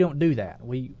times we don't do that.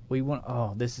 We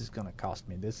want, this is going to cost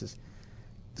me. It's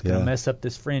going to Yeah. mess up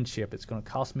this friendship. It's going to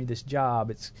cost me this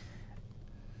job.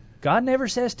 God never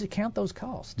says to count those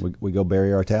costs. We go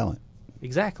bury our talent.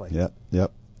 Exactly.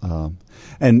 Yep.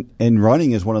 And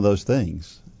running is one of those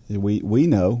things. We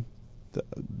know,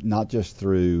 not just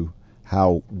through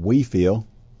how we feel,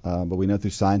 but we know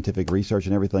through scientific research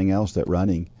and everything else that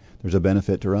there's a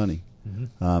benefit to running.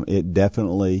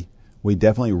 Mm-hmm. We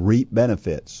definitely reap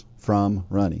benefits from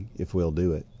running if we'll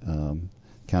do it.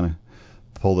 Kind of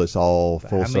pull this all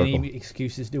full circle. How many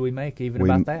excuses do we make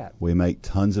about that? We make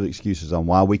tons of excuses on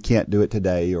why we can't do it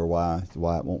today, or why it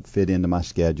won't fit into my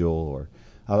schedule, or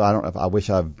I wish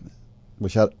I had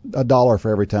 $1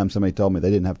 for every time somebody told me they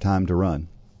didn't have time to run.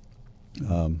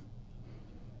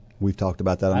 We've talked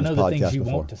about that on this podcast before. I know the things you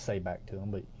want to say back to them,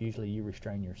 but usually you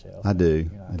restrain yourself. I do.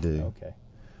 I do. Okay.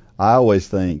 I always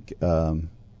think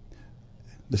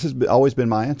this has always been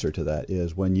my answer to that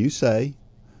is when you say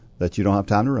that you don't have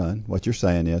time to run, what you're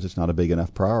saying is it's not a big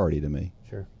enough priority to me.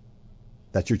 Sure.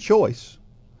 That's your choice,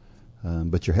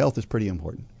 but your health is pretty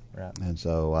important. Right. And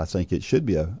so I think it should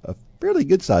be a fairly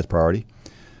good-sized priority.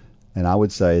 And I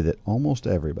would say that almost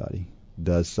everybody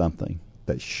does something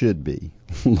that should be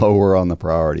lower on the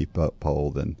priority poll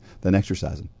than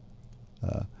exercising.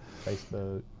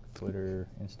 Facebook, Twitter,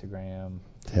 Instagram,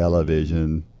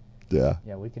 television, yeah.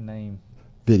 Yeah, we can name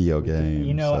video games.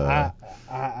 You know,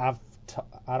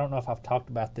 I don't know if I've talked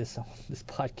about this on this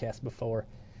podcast before.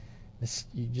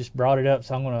 You just brought it up,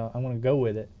 so I'm gonna go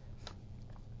with it.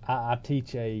 I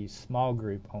teach a small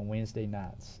group on Wednesday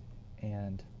nights,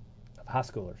 and high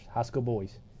school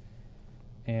boys.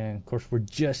 And of course, we're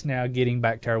just now getting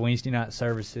back to our Wednesday night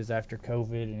services after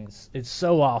COVID, and it's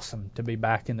so awesome to be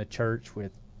back in the church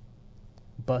with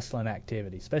bustling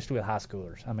activity, especially with high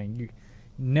schoolers. I mean, you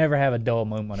never have a dull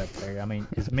moment up there. I mean,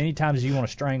 as many times as you want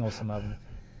to strangle some of them.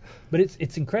 But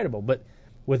it's incredible. But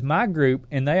with my group,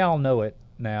 and they all know it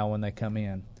now when they come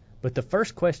in, but the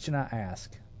first question I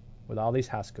ask with all these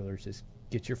high schoolers is,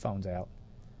 get your phones out.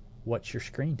 What's your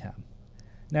screen time?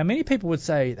 Now, many people would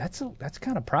say that's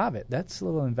kind of private. That's a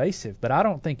little invasive, but I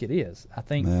don't think it is. I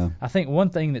think one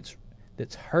thing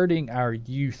that's hurting our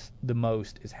youth the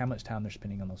most is how much time they're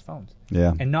spending on those phones.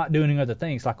 Yeah. And not doing other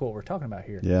things like what we're talking about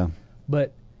here. Yeah.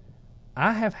 But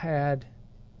I have had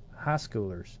high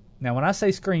schoolers. Now, when I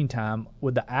say screen time,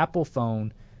 with the Apple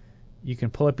phone, you can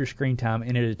pull up your screen time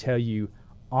and it'll tell you,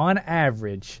 on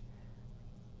average,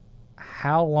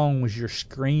 how long was your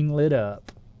screen lit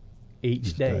up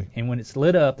each day. And when it's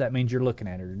lit up, that means you're looking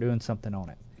at it or doing something on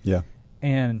it. Yeah.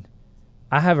 And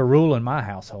I have a rule in my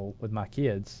household with my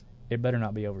kids, it better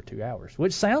not be over 2 hours,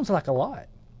 which sounds like a lot.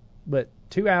 But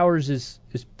 2 hours is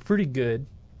pretty good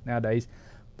nowadays.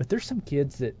 But there's some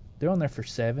kids that they're on there for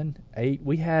 7, 8.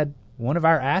 We had one of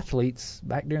our athletes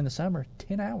back during the summer,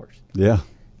 10 hours. Yeah.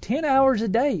 10 hours a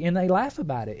day, and they laugh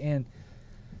about it. And,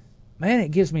 man, it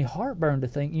gives me heartburn to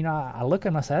think, I look at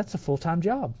them and I say, that's a full-time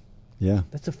job. Yeah.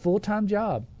 That's a full-time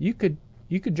job. You could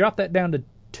drop that down to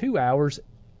 2 hours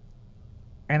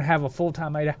and have a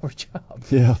full-time 8-hour job.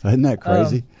 Yeah, isn't that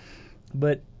crazy?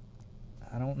 But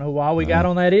I don't know why we got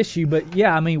on that issue. But,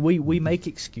 yeah, I mean, we make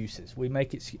excuses. We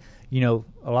make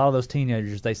a lot of those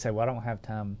teenagers, they say, well, I don't have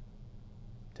time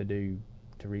to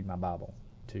read my Bible,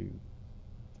 to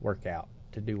work out,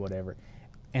 to do whatever.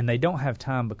 and they don't have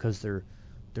time because they're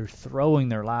throwing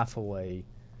their life away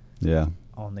Yeah.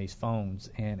 on these phones.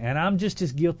 And I'm just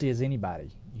as guilty as anybody.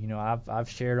 You know, I've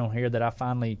shared on here that I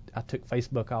took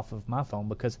Facebook off of my phone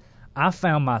because I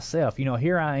found myself, you know,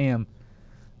 here I am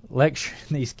lecturing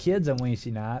these kids on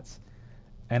Wednesday nights,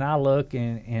 and I look,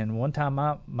 and one time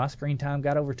my screen time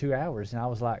got over 2 hours, and I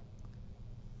was like,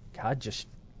 God, just,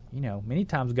 you know, many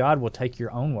times God will take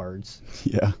your own words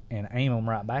Yeah. and aim them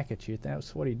right back at you.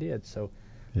 That's what he did. So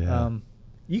Yeah.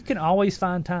 you can always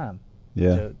find time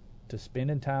Yeah. to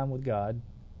spending time with God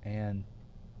and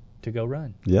to go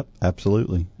run. Yep,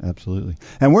 absolutely, absolutely.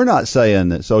 And we're not saying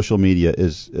that social media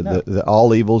is No. the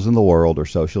all evils in the world are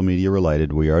social media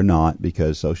related. We are not,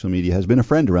 because social media has been a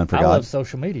friend to Run for I God. love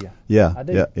social media. Yeah, I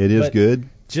do. yeah, it is But good.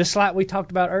 Just like we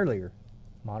talked about earlier,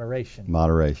 moderation.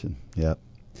 Moderation. Yep.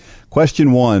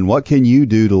 Question 1: what can you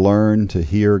do to learn to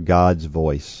hear God's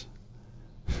voice?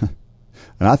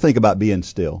 And I think about being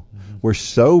still. Mm-hmm. We're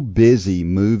so busy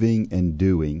moving and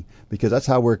doing because that's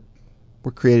how we're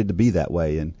created to be that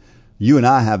way. And you and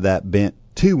I have that bent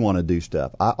to want to do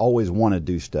stuff. I always want to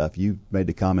do stuff. You made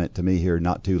the comment to me here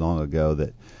not too long ago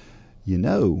that, you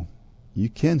know, you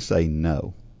can say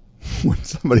no when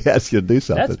somebody asks you to do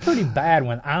something. That's pretty bad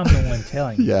when I'm the one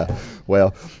telling you. Yeah.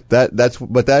 Well, that's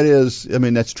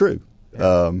true.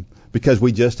 Because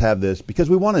we just have this, because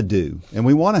we want to do, and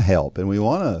we want to help, and we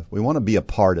want to be a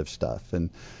part of stuff. And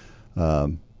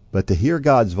but to hear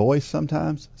God's voice,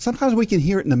 sometimes we can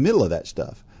hear it in the middle of that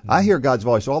stuff. Mm-hmm. I hear God's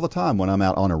voice all the time when I'm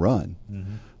out on a run.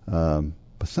 Mm-hmm.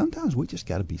 But sometimes we just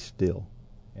got to be still.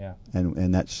 Yeah.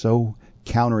 And that's so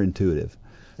counterintuitive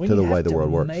when to the you way have the to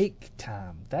world works. Make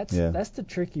time. That's the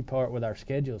tricky part with our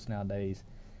schedules nowadays.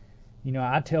 You know,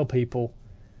 I tell people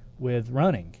with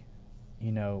running,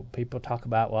 you know, people talk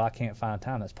about, well, I can't find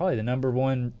time. That's probably the number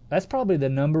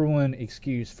one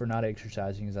excuse for not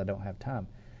exercising is I don't have time.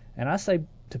 And I say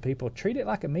to people, treat it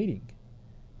like a meeting.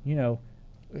 You know,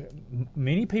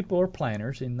 many people are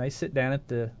planners, and they sit down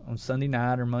on Sunday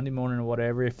night or Monday morning or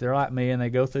whatever, if they're like me, and they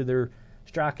go through their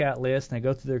strikeout list and they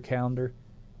go through their calendar.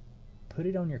 Put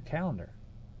it on your calendar.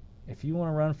 If you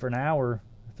want to run for an hour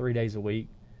 3 days a week,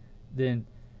 then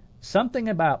something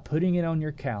about putting it on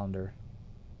your calendar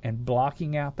and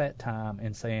blocking out that time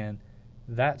and saying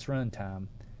that's run time,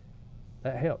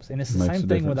 that helps. And it's the same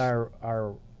thing with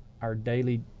our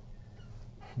daily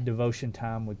devotion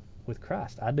time with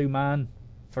Christ. I do mine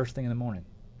first thing in the morning.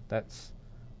 That's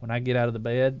when I get out of the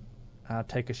bed, I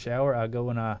take a shower, I go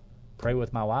and I pray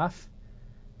with my wife,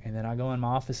 and then I go in my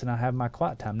office and I have my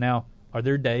quiet time. Now, are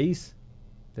there days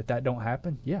that don't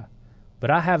happen? Yeah.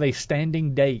 But I have a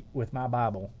standing date with my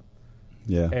Bible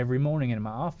every morning in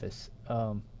my office.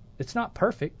 It's not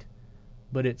perfect,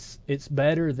 but it's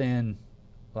better than,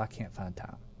 well, I can't find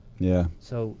time. Yeah.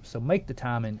 So make the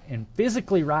time and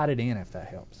physically write it in if that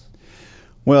helps.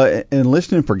 Well, and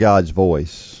listening for God's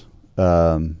voice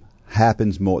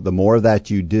happens more. The more of that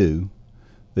you do,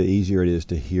 the easier it is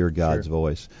to hear God's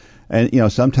voice. And, you know,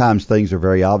 sometimes things are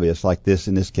very obvious, like this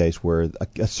in this case where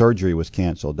a surgery was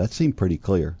canceled. That seemed pretty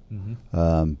clear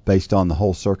based on the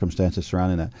whole circumstances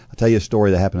surrounding that. I'll tell you a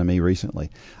story that happened to me recently.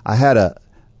 I had an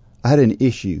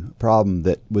problem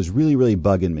that was really, really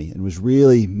bugging me, and was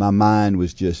really, my mind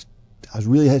was just, I was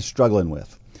really struggling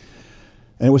with.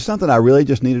 And it was something I really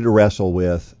just needed to wrestle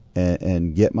with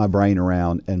and get my brain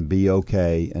around and be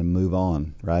okay and move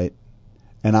on, right?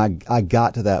 And I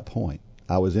got to that point.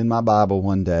 I was in my Bible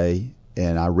one day,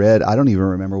 and I read, I don't even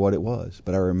remember what it was,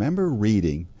 but I remember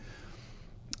reading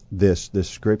this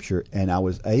scripture, and I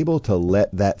was able to let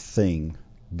that thing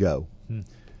go.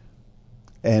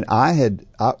 And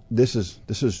this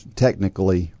is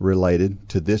technically related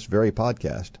to this very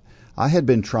podcast. I had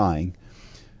been trying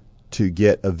to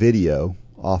get a video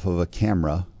off of a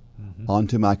camera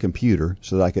onto my computer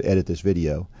so that I could edit this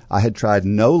video. I had tried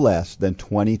no less than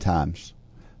 20 times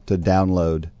to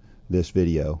download this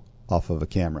video off of a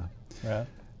camera. Right.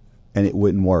 And it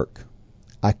wouldn't work.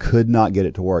 I could not get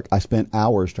it to work. I spent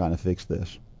hours trying to fix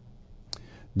this.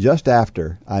 Just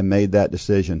after I made that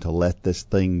decision to let this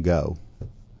thing go,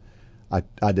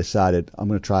 I decided I'm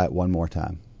going to try it one more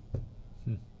time.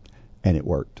 And it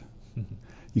worked.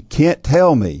 You can't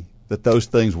tell me that those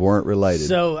things weren't related.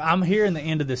 So I'm hearing the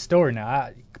end of this story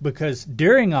now, because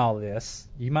during all this,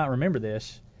 you might remember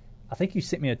this, I think you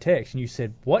sent me a text and you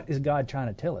said, what is God trying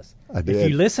to tell us? I did. If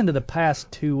you listen to the past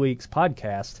 2 weeks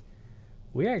podcast,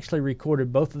 we actually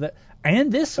recorded both of that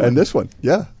and this one. And this one,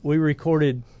 yeah. We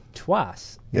recorded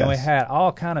twice. Yes. And we had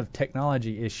all kind of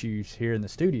technology issues here in the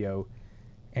studio.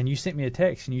 And you sent me a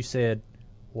text and you said,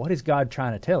 what is God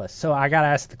trying to tell us? So I got to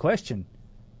ask the question,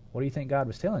 what do you think God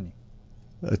was telling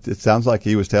you? It sounds like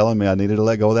he was telling me I needed to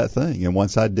let go of that thing. And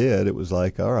once I did, it was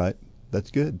like, all right, that's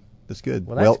good. That's good.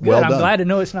 Well, that's good. Well I'm done. glad to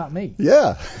know it's not me.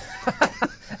 Yeah.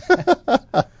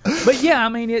 But yeah, I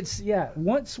mean,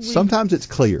 once we. Sometimes it's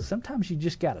clear. Sometimes you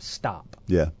just got to stop.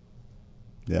 Yeah.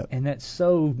 Yeah. And that's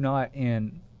so not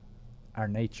in our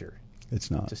nature.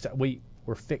 It's not.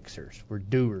 We're fixers. We're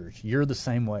doers. You're the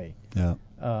same way. Yeah.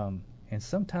 And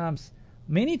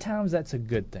many times that's a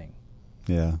good thing.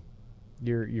 Yeah.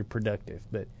 You're productive,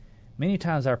 but many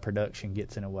times our production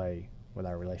gets in the way with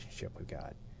our relationship with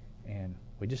God, and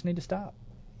we just need to stop.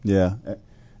 Yeah.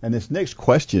 And this next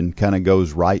question kind of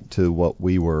goes right to what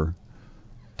we were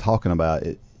talking about.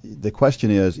 The question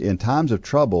is, in times of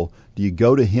trouble, do you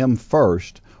go to Him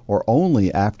first or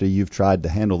only after you've tried to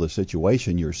handle the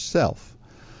situation yourself?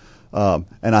 And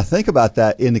I think about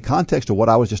that in the context of what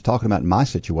I was just talking about in my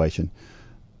situation.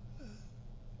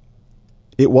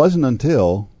 It wasn't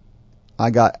until I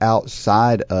got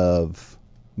outside of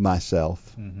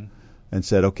myself and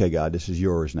said, okay, God, this is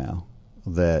yours now,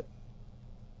 that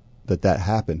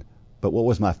happened. But what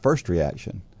was my first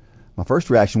reaction? My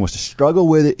first reaction was to struggle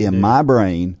with it in my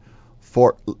brain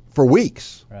for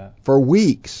weeks. Right. For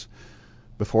weeks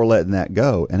before letting that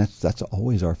go. And that's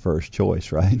always our first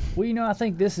choice, right? Well, I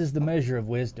think this is the measure of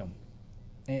wisdom.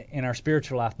 In our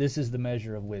spiritual life, this is the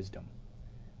measure of wisdom.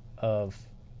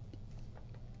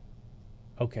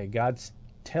 Okay, God's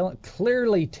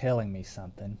clearly telling me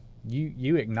something.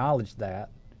 You acknowledge that,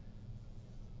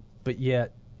 but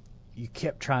yet you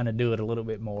kept trying to do it a little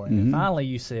bit more, and then finally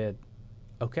you said,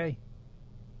 "Okay,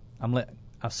 I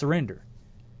surrender,"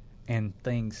 and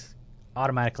things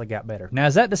automatically got better. Now,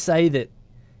 is that to say that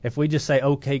if we just say,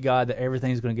 "Okay, God," that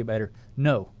everything's going to get better?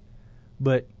 No,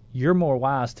 but you're more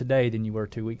wise today than you were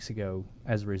 2 weeks ago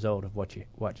as a result of what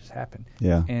just happened.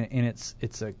 Yeah, and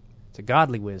it's a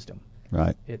godly wisdom.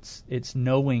 Right. It's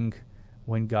knowing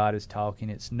when God is talking.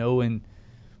 It's knowing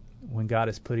when God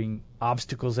is putting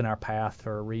obstacles in our path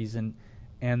for a reason,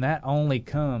 and that only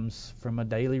comes from a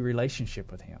daily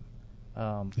relationship with Him.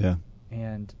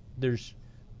 And there's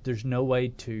no way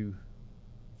to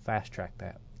fast track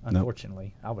that.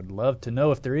 Unfortunately, I would love to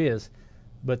know if there is,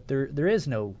 but there is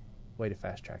no way to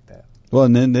fast track that. Well,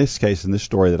 and in this case, in this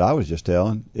story that I was just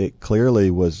telling, it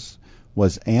clearly was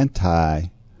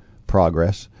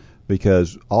anti-progress,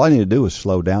 because all I needed to do was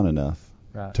slow down enough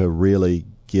to really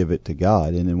give it to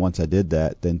God. And then once I did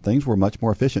that, then things were much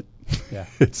more efficient. Yeah.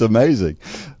 It's amazing.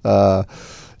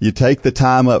 You take the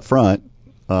time up front.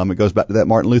 It goes back to that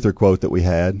Martin Luther quote that we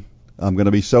had. I'm going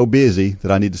to be so busy that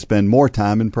I need to spend more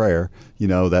time in prayer.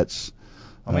 That's...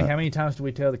 how many times do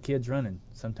we tell the kids running?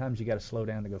 Sometimes you got to slow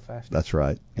down to go faster. That's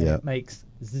right. And yeah. It makes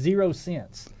zero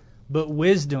sense. But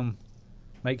wisdom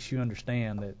makes you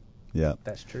understand that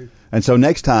that's true. And so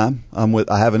next time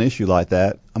I have an issue like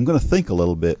that, I'm going to think a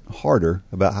little bit harder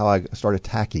about how I start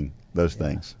attacking those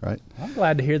things, right? I'm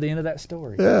glad to hear the end of that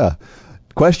story. Yeah.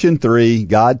 Question 3,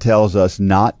 God tells us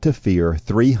not to fear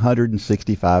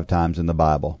 365 times in the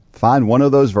Bible. Find one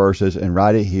of those verses and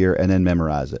write it here and then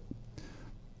memorize it.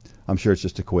 I'm sure it's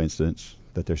just a coincidence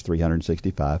that there's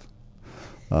 365.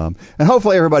 And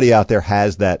hopefully everybody out there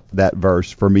has that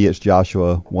verse. For me, it's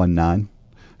Joshua 1:9.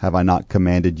 Have I not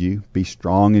commanded you? Be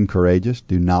strong and courageous.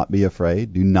 Do not be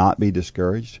afraid. Do not be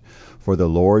discouraged. For the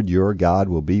Lord your God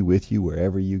will be with you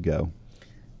wherever you go.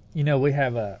 We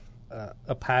have a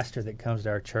pastor that comes to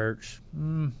our church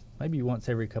maybe once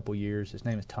every couple years. His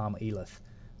name is Tom Elith.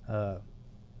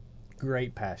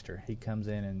 Great pastor. He comes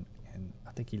in and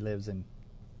I think he lives in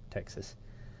Texas.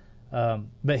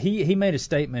 But he made a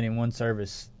statement in one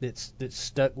service that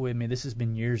stuck with me. This has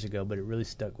been years ago, but it really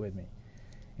stuck with me.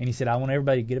 And he said, I want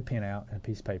everybody to get a pen out and a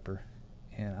piece of paper,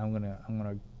 and I'm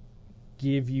gonna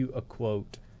give you a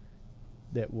quote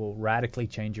that will radically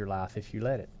change your life if you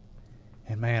let it.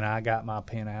 And man, I got my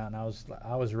pen out and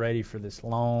I was ready for this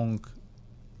long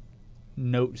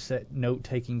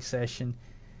note-taking session.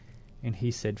 And he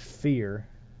said, fear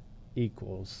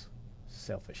equals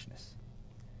selfishness.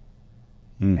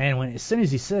 And as soon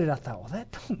as he said it, I thought, well,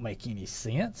 that don't make any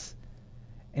sense.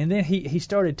 And then he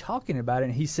started talking about it,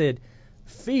 and he said,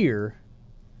 fear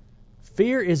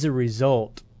is a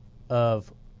result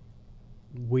of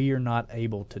we are not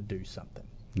able to do something.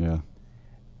 Yeah.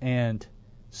 And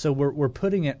so we're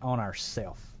putting it on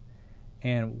ourselves.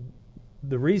 And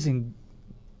the reason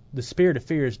the spirit of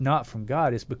fear is not from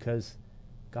God is because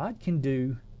God can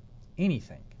do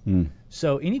anything.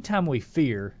 So anytime we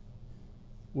fear,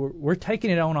 we're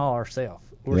taking it on all ourselves.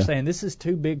 We're saying this is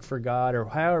too big for God, or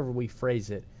however we phrase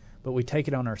it, but we take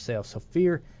it on ourselves. So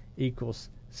fear equals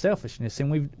selfishness.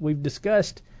 And we've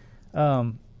discussed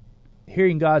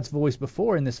hearing God's voice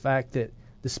before in this fact that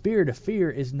the spirit of fear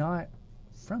is not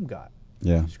from God.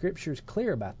 Yeah. Scripture is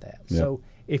clear about that. Yeah. So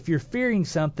if you're fearing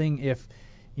something, if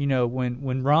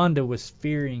when Rhonda was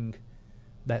fearing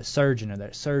that surgeon or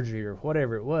that surgery or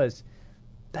whatever it was,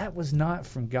 that was not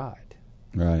from God.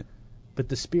 Right. But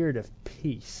the spirit of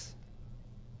peace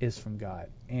is from God.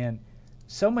 And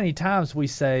so many times we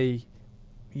say,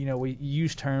 we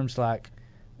use terms like,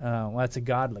 well, that's a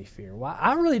godly fear. Well,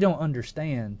 I really don't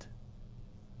understand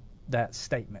that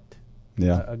statement.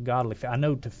 Yeah. A godly fear. I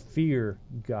know to fear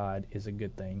God is a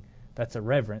good thing. That's a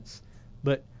reverence.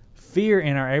 But fear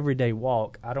in our everyday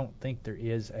walk, I don't think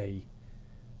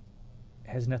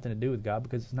has nothing to do with God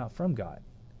because it's not from God.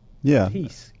 Yeah.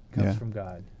 Peace comes from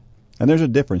God. And there's a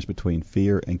difference between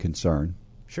fear and concern.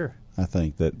 Sure. I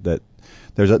think that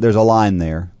there's a line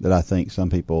there that I think some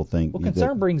people think. Well,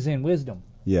 concern brings in wisdom.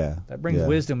 Yeah. That brings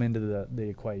wisdom into the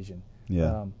equation.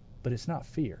 Yeah. But it's not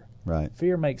fear. Right.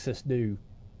 Fear makes us do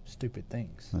stupid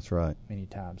things. That's right. Many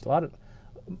times.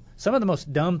 Some of the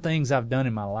most dumb things I've done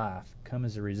in my life come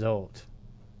as a result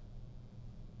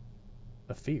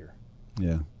of fear.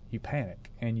 Yeah. You panic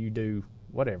and you do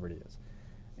whatever it is.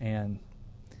 And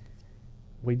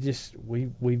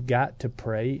we've got to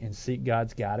pray and seek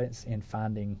God's guidance in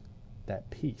finding that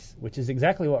peace, which is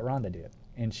exactly what Rhonda did.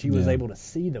 And she was able to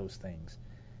see those things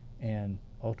and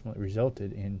ultimately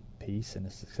resulted in peace and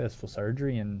a successful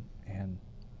surgery and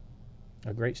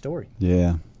a great story.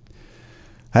 Yeah.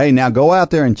 Hey, now go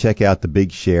out there and check out the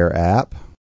Big Share app.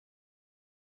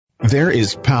 There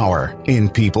is power in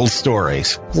people's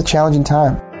stories. It's a challenging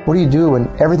time. What do you do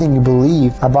when everything you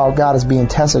believe about God is being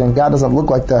tested and God doesn't look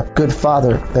like the good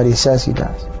father that he says he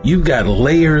does? You've got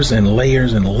layers and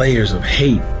layers and layers of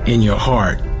hate in your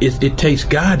heart. It takes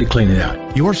God to clean it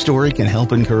out. Your story can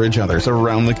help encourage others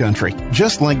around the country,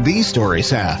 just like these stories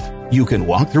have. You can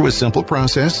walk through a simple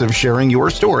process of sharing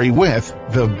your story with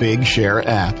the Big Share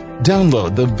app.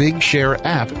 Download the Big Share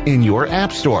app in your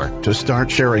app store to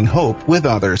start sharing hope with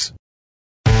others.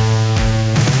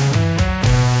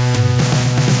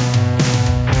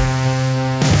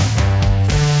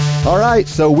 All right,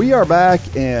 so we are back,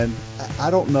 and I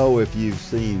don't know if you've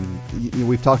seen.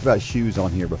 We've talked about shoes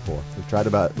on here before. We've talked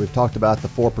about the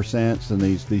 4% and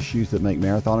these shoes that make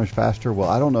marathoners faster. Well,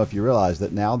 I don't know if you realize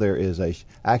that now there is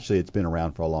actually it's been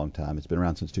around for a long time. It's been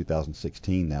around since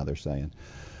 2016. Now they're saying,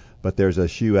 but there's a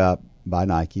shoe out by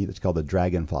Nike that's called the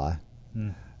Dragonfly,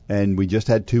 and we just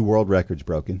had 2 world records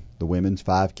broken. The women's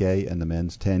 5K and the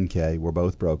men's 10K were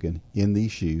both broken in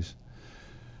these shoes.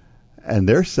 And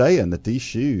they're saying that these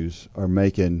shoes are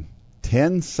making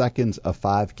 10 seconds of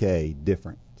 5K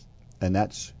different. And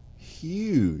that's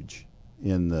huge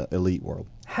in the elite world.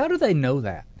 How do they know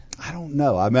that? I don't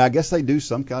know. I mean, I guess they do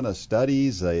some kind of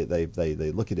studies. They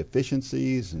look at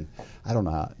efficiencies and I don't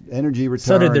know how, energy return.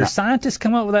 So did their scientists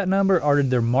come up with that number or did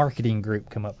their marketing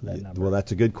group come up with that number? Well,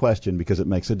 that's a good question because it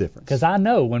makes a difference. Because I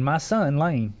know when my son,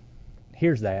 Lane,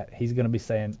 hears that, he's going to be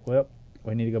saying, well,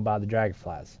 we need to go buy the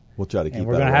Dragonflies. We'll try to keep that. And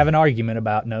we're going to have an argument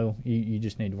about, no, you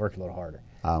just need to work a little harder.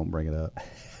 I won't bring it up.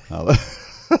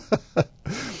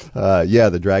 Yeah,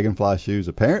 the Dragonfly shoes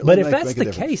apparently. But if that's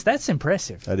the case, that's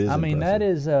impressive. That is impressive. I mean, that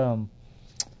is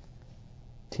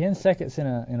 10 seconds in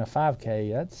a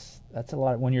 5K. That's a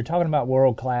lot. When you're talking about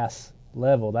world class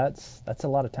level, that's a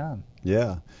lot of time.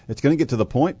 Yeah, it's going to get to the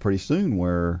point pretty soon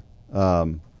where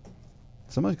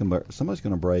somebody's going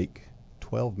to break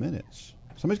 12 minutes.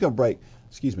 Somebody's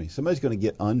going to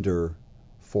get under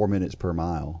 4 minutes per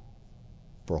mile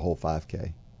for a whole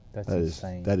 5K. That's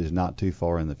insane. That is not too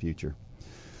far in the future.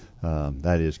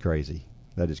 That is crazy.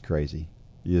 That is crazy.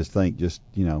 You just think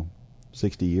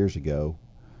 60 years ago,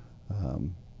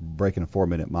 breaking a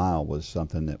 4-minute mile was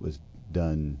something that was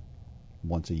done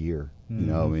once a year.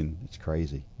 Mm-hmm. I mean, it's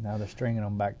crazy. Now they're stringing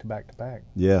them back to back to back.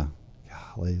 Yeah.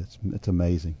 Golly, it's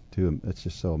amazing, too. It's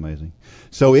just so amazing.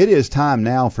 So it is time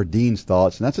now for Dean's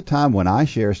Thoughts, and that's a time when I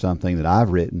share something that I've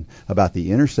written about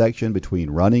the intersection between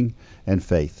running and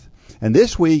faith. And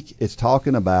this week, it's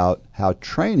talking about how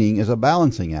training is a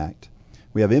balancing act.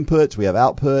 We have inputs, we have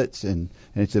outputs, and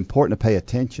it's important to pay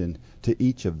attention to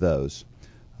each of those.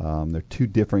 They're 2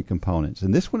 different components.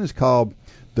 And this one is called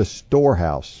the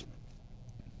Storehouse.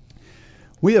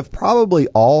 We have probably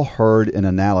all heard an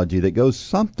analogy that goes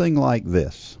something like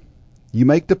this. You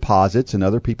make deposits in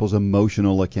other people's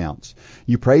emotional accounts.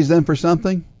 You praise them for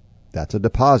something, that's a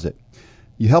deposit.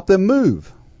 You help them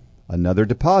move, another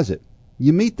deposit.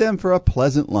 You meet them for a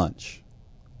pleasant lunch,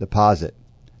 deposit.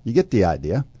 You get the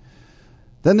idea.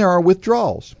 Then there are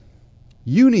withdrawals.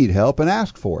 You need help and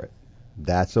ask for it.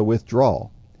 That's a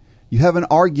withdrawal. You have an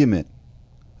argument,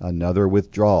 another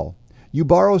withdrawal. You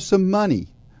borrow some money,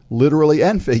 literally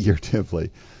and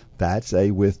figuratively. That's a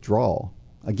withdrawal.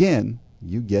 Again,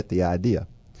 you get the idea.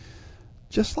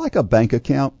 Just like a bank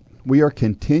account, we are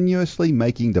continuously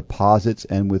making deposits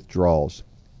and withdrawals.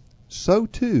 So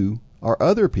too are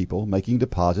other people making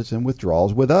deposits and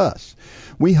withdrawals with us.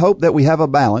 We hope that we have a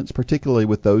balance, particularly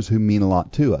with those who mean a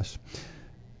lot to us.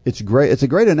 It's a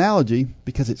great analogy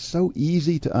because it's so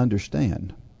easy to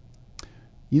understand.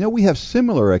 You know, we have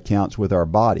similar accounts with our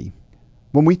body.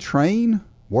 When we train,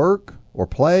 work, or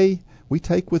play, we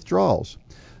take withdrawals.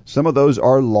 Some of those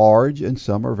are large and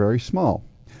some are very small.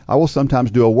 I will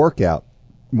sometimes do a workout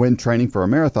when training for a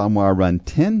marathon where I run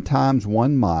 10 times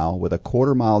 1 mile with a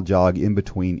quarter-mile jog in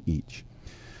between each.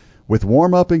 With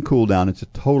warm-up and cool-down, it's a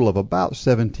total of about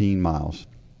 17 miles.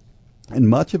 And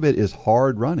much of it is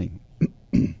hard running.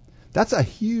 That's a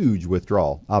huge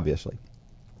withdrawal, obviously.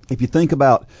 If you think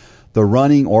about the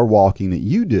running or walking that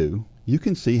you do, you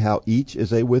can see how each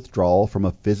is a withdrawal from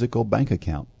a physical bank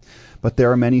account. But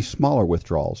there are many smaller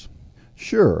withdrawals.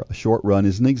 Sure, a short run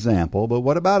is an example, but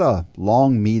what about a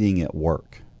long meeting at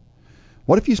work?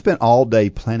 What if you spent all day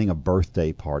planning a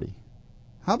birthday party?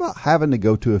 How about having to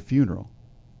go to a funeral?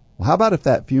 Well, how about if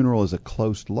that funeral is a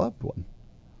close loved one?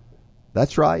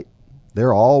 That's right.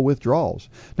 They're all withdrawals.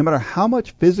 No matter how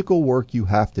much physical work you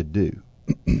have to do.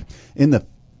 In the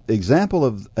example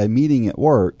of a meeting at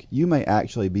work, you may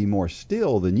actually be more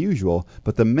still than usual,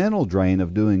 but the mental drain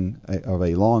of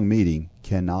a long meeting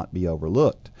cannot be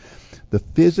overlooked. The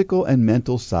physical and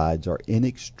mental sides are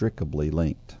inextricably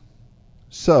linked.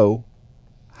 So,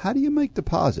 how do you make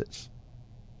deposits?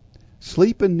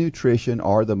 Sleep and nutrition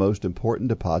are the most important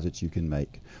deposits you can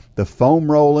make. The foam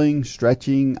rolling,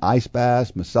 stretching, ice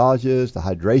baths, massages, the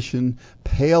hydration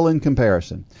pale in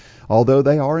comparison, although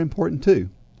they are important too.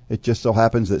 It just so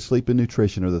happens that sleep and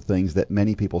nutrition are the things that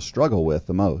many people struggle with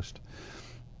the most.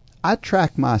 I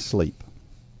track my sleep.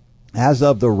 As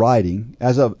of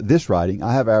this writing,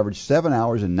 I have averaged 7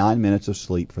 hours and 9 minutes of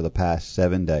sleep for the past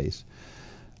 7 days.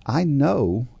 I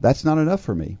know that's not enough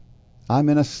for me. I'm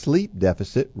in a sleep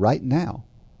deficit right now.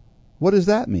 What does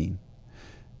that mean?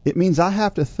 It means I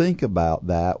have to think about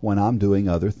that when I'm doing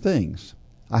other things.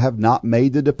 I have not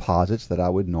made the deposits that I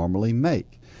would normally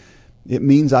make. It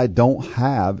means I don't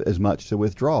have as much to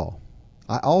withdraw.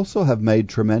 I also have made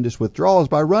tremendous withdrawals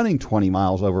by running 20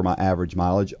 miles over my average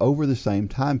mileage over the same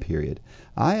time period.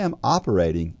 I am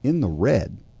operating in the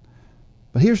red.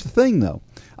 But here's the thing, though.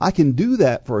 I can do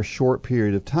that for a short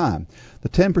period of time. The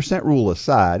 10% rule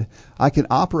aside, I can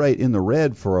operate in the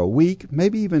red for a week,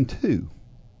 maybe even 2.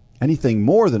 Anything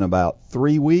more than about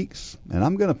 3 weeks, and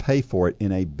I'm going to pay for it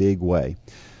in a big way.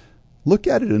 Look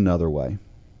at it another way.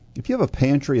 If you have a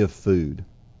pantry of food,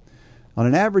 on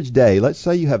an average day, let's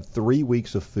say you have 3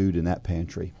 weeks of food in that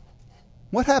pantry.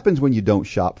 What happens when you don't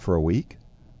shop for a week?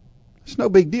 It's no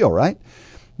big deal, right?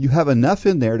 You have enough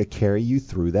in there to carry you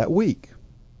through that week.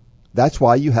 That's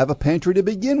why you have a pantry to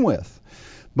begin with.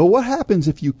 But what happens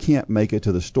if you can't make it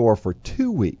to the store for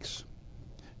 2 weeks?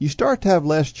 You start to have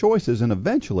less choices, and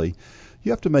eventually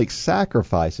you have to make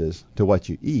sacrifices to what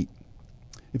you eat.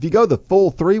 If you go the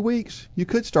full 3 weeks, you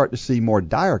could start to see more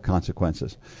dire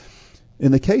consequences.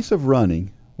 In the case of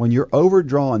running, when you're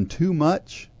overdrawn too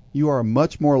much, you are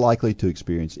much more likely to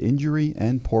experience injury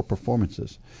and poor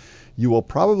performances. You will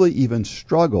probably even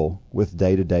struggle with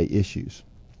day-to-day issues.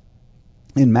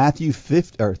 In Matthew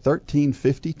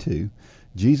 13:52,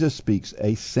 Jesus speaks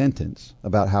a sentence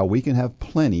about how we can have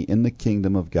plenty in the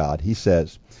kingdom of God. He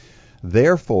says,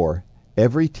 "Therefore,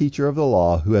 every teacher of the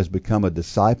law who has become a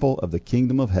disciple of the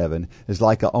kingdom of heaven is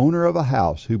like a owner of a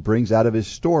house who brings out of his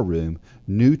storeroom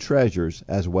new treasures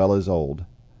as well as old."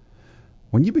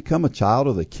 When you become a child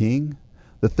of the King,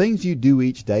 the things you do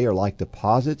each day are like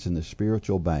deposits in the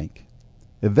spiritual bank.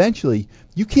 Eventually,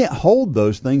 you can't hold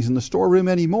those things in the storeroom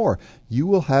anymore. You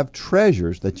will have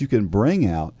treasures that you can bring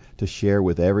out to share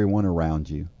with everyone around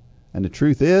you. And the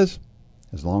truth is,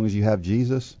 as long as you have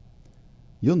Jesus,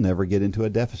 you'll never get into a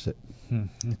deficit.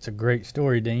 It's a great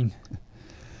story, Dean.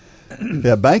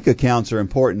 Yeah, bank accounts are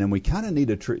important, and we kind of need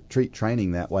to treat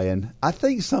training that way. And I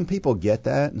think some people get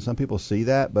that, and some people see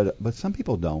that, but some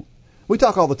people don't. We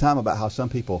talk all the time about how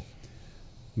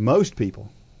most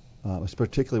people,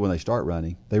 particularly when they start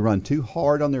running, they run too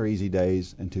hard on their easy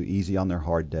days and too easy on their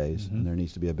hard days, and there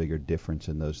needs to be a bigger difference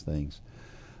in those things.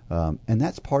 And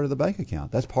that's part of the bank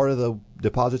account. That's part of the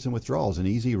deposits and withdrawals. An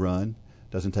easy run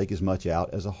doesn't take as much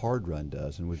out as a hard run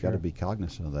does, and we've got to be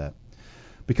cognizant of that.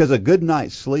 Because a good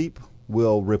night's sleep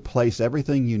will replace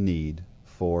everything you need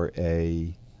for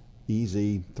a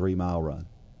easy 3-mile run.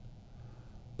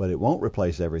 But it won't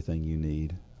replace everything you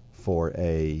need for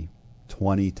a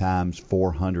 20 times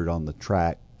 400 on the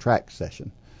track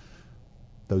session.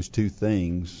 Those two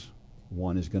things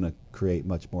one is going to create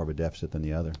much more of a deficit than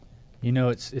the other. You know,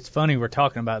 it's funny we're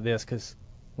talking about this because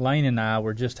Lane and I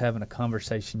were just having a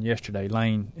conversation yesterday.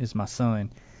 Lane is my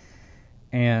son,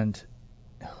 and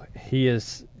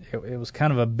it was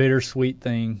kind of a bittersweet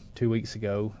thing 2 weeks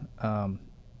ago.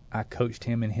 I coached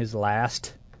him in his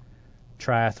last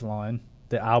triathlon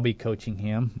that I'll be coaching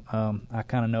him. I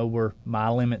kind of know where my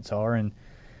limits are, and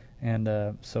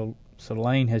so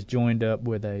Lane has joined up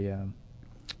with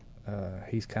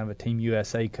he's kind of a Team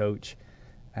USA coach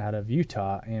out of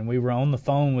Utah, and we were on the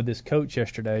phone with this coach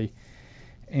yesterday,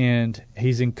 and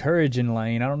he's encouraging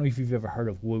Lane. I don't know if you've ever heard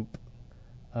of Whoop.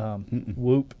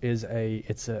 Whoop is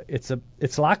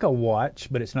it's like a watch,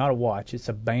 but it's not a watch. It's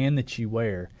a band that you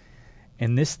wear,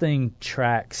 and this thing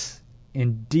tracks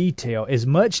in detail, as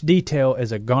much detail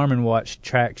as a Garmin watch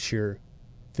tracks your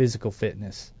physical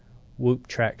fitness. Whoop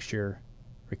tracks your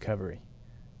recovery,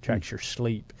 tracks your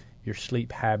sleep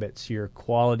habits, your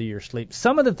quality of your sleep.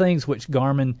 Some of the things which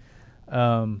Garmin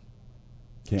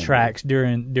tracks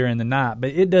during the night,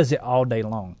 but it does it all day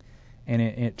long, and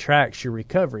it tracks your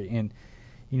recovery. And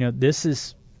you know,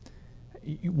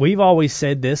 we've always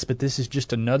said this, but this is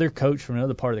just another coach from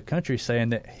another part of the country saying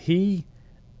that he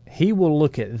will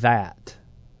look at that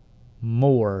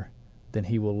more than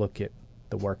he will look at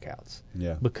the workouts.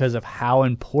 Yeah. Because of how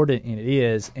important it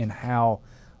is and how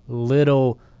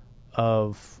little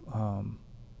of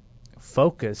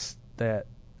focus that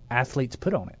athletes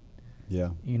put on it. Yeah.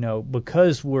 You know,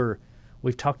 because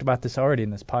we've talked about this already in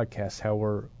this podcast, how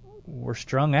we're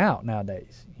strung out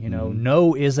nowadays. You know,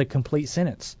 no is a complete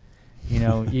sentence. You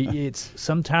know, it's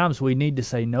sometimes we need to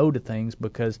say no to things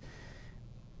because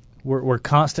we're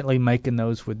constantly making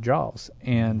those withdrawals,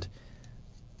 and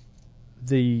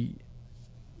the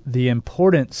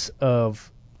importance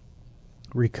of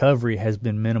recovery has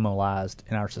been minimalized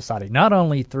in our society. Not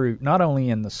only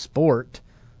in the sport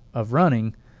of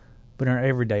running, but in our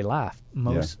everyday life.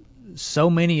 So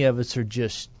many of us are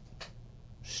just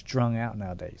strung out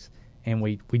nowadays, and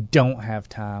we don't have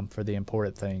time for the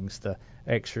important things, the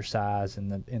exercise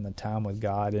and the time with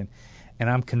God, and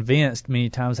I'm convinced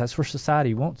many times that's where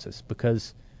society wants us,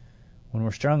 because when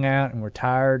we're strung out and we're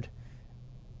tired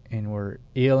and we're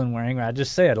ill and we're angry, I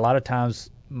just said a lot of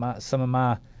times some of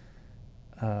my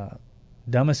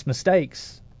dumbest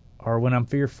mistakes are when I'm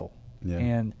fearful,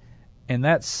 and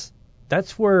that's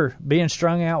where being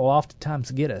strung out will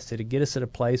oftentimes get us. It'll get us at a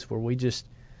place where there's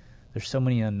so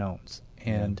many unknowns,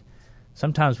 and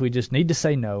sometimes we just need to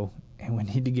say no, and we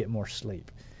need to get more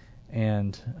sleep.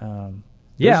 And I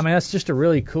mean, that's just a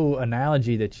really cool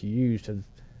analogy that you used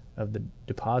of the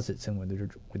deposits and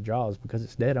withdrawals, because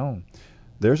it's dead on.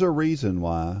 There's a reason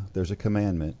why there's a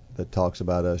commandment that talks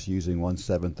about us using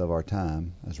 1/7 of our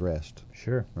time as rest.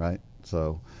 Sure. Right?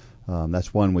 So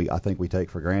that's one I think we take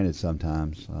for granted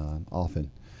sometimes, often.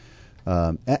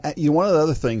 One of the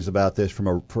other things about this from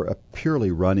a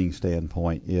purely running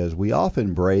standpoint is we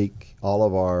often break all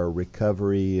of our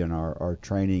recovery and our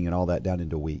training and all that down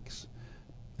into weeks.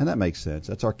 And that makes sense.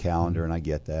 That's our calendar, and I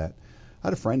get that. I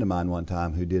had a friend of mine one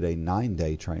time who did a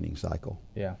 9-day training cycle.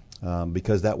 Yeah.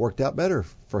 Because that worked out better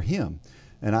for him.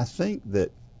 And I think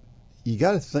that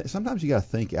sometimes you got to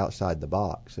think outside the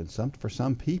box. And for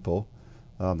some people,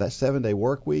 that 7-day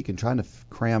work week and trying to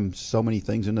cram so many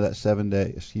things into that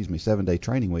 7-day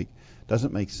training week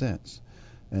doesn't make sense.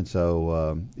 And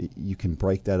so you can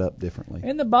break that up differently.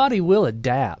 And the body will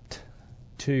adapt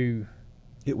to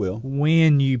it will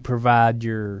when you provide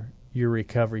your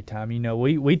recovery time. You know,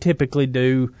 we typically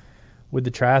do with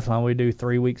the triathlon, we do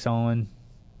 3 weeks on,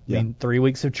 3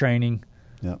 weeks of training,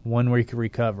 1 week of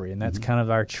recovery, and that's kind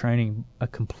of our training, a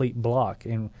complete block.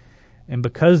 And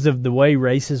because of the way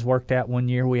races worked out one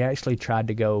year, we actually tried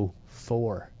to go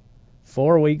 4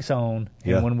 weeks on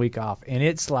and 1 week off. And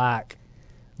it's like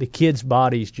the kids'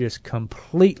 bodies just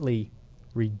completely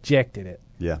rejected it.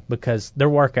 Yeah. Because their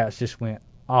workouts just went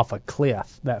off a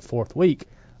cliff that 4th week.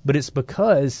 But it's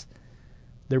because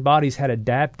their bodies had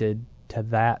adapted to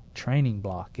that training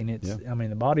block. And I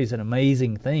mean, the body's an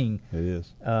amazing thing. It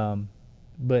is.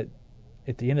 But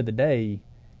at the end of the day,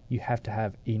 you have to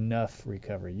have enough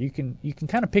recovery. You can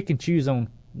kind of pick and choose on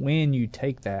when you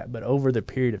take that, but over the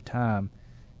period of time,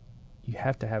 you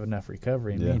have to have enough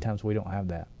recovery, and many times we don't have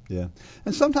that. Yeah,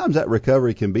 and sometimes that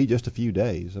recovery can be just a few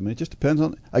days. I mean, it just depends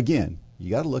on, again, you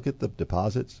got to look at the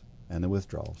deposits and the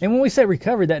withdrawals. And when we say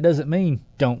recovery, that doesn't mean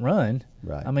don't run.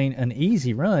 Right. I mean, an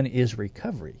easy run is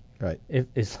recovery. Right.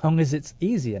 As long as it's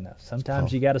easy enough.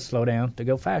 Sometimes you got to slow down to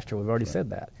go faster. We've already said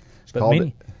that. It's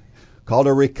called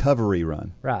a recovery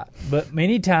run. Right. But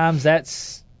many times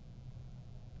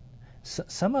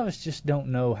some of us just don't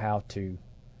know how to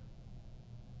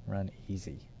run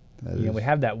easy. We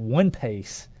have that one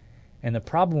pace, and the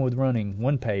problem with running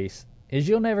one pace is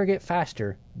you'll never get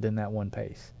faster than that one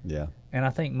pace. Yeah. And I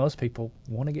think most people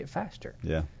want to get faster.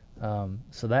 Yeah.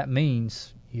 So that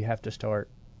means you have to start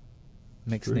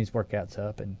mixing these workouts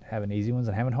up and having easy ones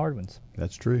and having hard ones.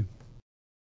 That's true.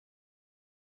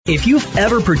 If you've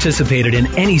ever participated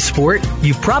in any sport,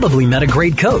 you've probably met a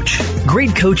great coach.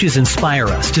 Great coaches inspire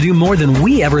us to do more than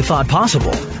we ever thought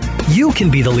possible. You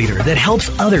can be the leader that helps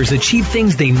others achieve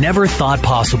things they never thought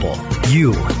possible.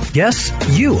 You, yes,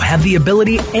 you have the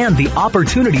ability and the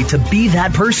opportunity to be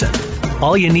that person.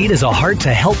 All you need is a heart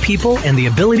to help people and the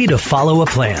ability to follow a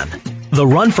plan. The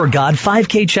Run for God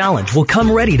 5K Challenge will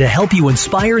come ready to help you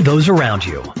inspire those around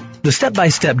you. The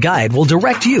step-by-step guide will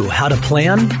direct you how to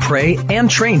plan, pray, and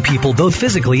train people both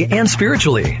physically and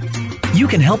spiritually. You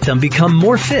can help them become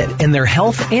more fit in their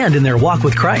health and in their walk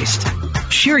with Christ.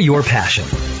 Share your passion.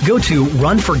 Go to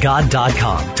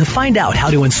runforgod.com to find out how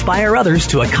to inspire others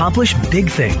to accomplish big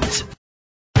things.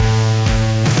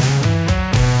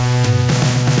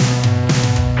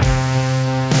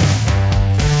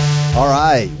 All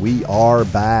right, we are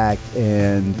back,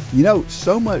 and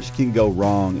so much can go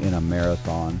wrong in a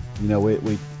marathon.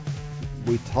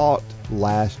 We talked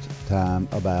last time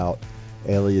about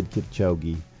Eliud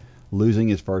Kipchoge losing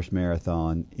his first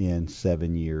marathon in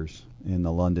 7 years in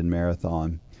the London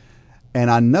Marathon, and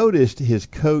I noticed his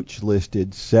coach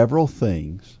listed several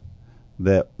things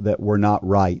that were not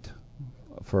right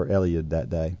for Eliud that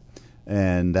day,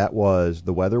 and that was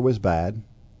the weather was bad,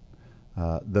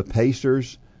 the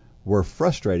pacers were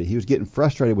frustrated. He was getting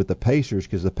frustrated with the pacers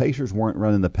because the pacers weren't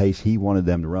running the pace he wanted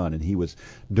them to run, and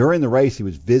during the race he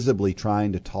was visibly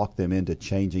trying to talk them into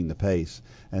changing the pace,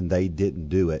 and they didn't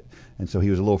do it, and so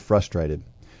he was a little frustrated.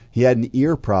 He had an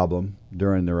ear problem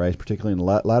during the race, particularly in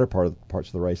the latter parts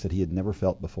of the race, that he had never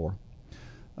felt before.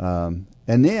 And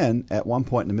then at one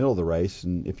point in the middle of the race,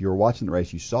 and if you were watching the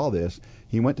race you saw this,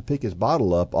 he went to pick his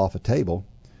bottle up off a table,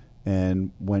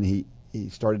 and when he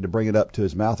started to bring it up to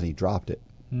his mouth and he dropped it.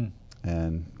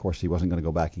 And of course he wasn't going to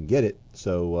go back and get it.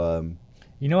 So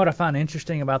you know what I find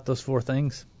interesting about those four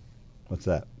things? What's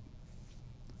that?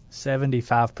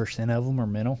 75% of them are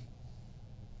mental.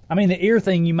 I mean, the ear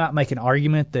thing, you might make an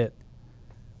argument that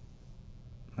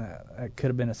it could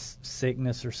have been a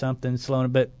sickness or something slowing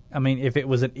it. But I mean, if it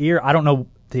was an ear, I don't know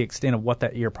the extent of what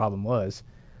that ear problem was.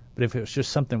 But if it was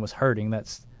just something was hurting,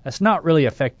 that's not really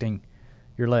affecting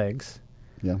your legs.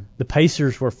 Yeah. The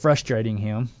pacers were frustrating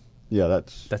him. Yeah,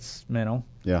 that's mental.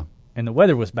 Yeah. And the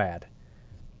weather was bad.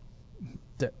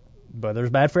 The weather's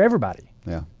bad for everybody.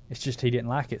 Yeah. It's just he didn't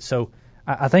like it. So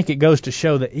I think it goes to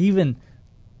show that even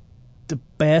the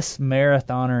best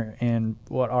marathoner in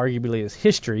what arguably is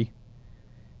history,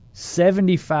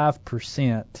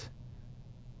 75%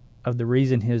 of the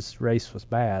reason his race was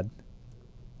bad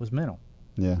was mental.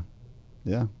 Yeah.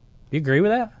 Yeah. You agree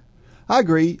with that? I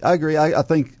agree. I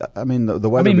think, the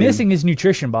weather. I mean, missing his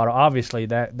nutrition bottle, obviously,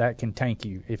 that can tank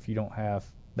you if you don't have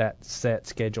that set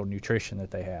scheduled nutrition that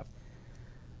they have.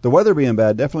 The weather being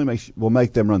bad definitely will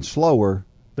make them run slower,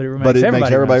 but it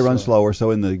makes everybody run slower.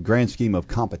 So in the grand scheme of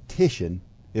competition,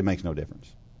 it makes no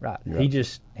difference. Right.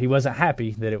 Right. He wasn't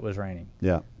happy that it was raining.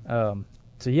 Yeah.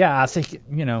 So yeah, I think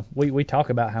we talk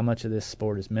about how much of this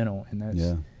sport is mental, and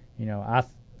that's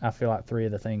I feel like three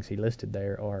of the things he listed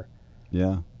there are.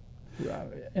 Yeah.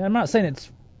 And I'm not saying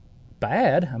it's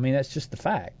bad. I mean, that's just the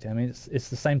fact. I mean, it's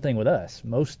the same thing with us.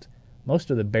 Most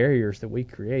of the barriers that we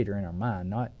create are in our mind,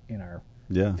 not in our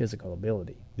physical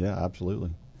ability. Yeah, absolutely.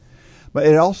 But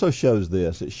it also shows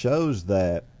this. It shows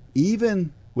that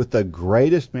even with the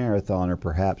greatest marathoner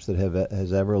perhaps that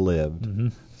has ever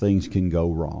lived, things can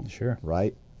go wrong. Sure.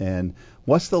 Right? And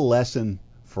what's the lesson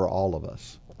for all of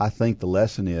us? I think the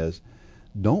lesson is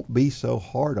don't be so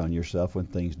hard on yourself when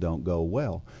things don't go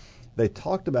well. They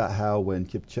talked about how when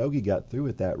Kipchoge got through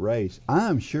with that race,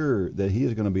 I'm sure that he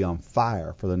is going to be on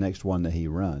fire for the next one that he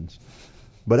runs.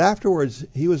 But afterwards,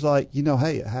 he was like,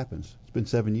 hey, it happens. It's been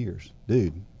 7 years.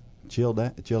 Dude, chill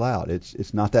out.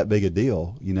 It's not that big a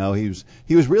deal. He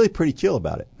was really pretty chill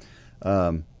about it.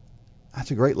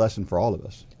 That's a great lesson for all of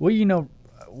us. Well,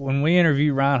 when we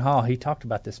interviewed Ryan Hall, he talked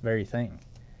about this very thing.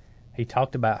 He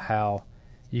talked about how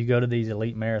you go to these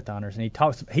elite marathoners, and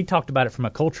he talked about it from a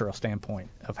cultural standpoint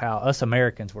of how us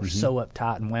Americans were so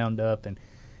uptight and wound up. And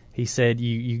he said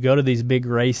you go to these big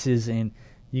races and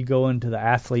you go into the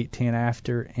athlete tent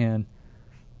after, and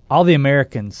all the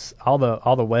Americans, all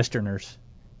the Westerners,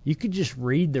 you could just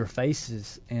read their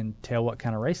faces and tell what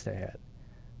kind of race they had.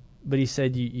 But he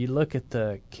said you look at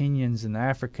the Kenyans and the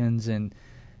Africans and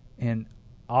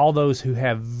all those who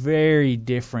have very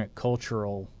different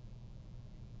cultural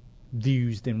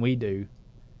views than we do,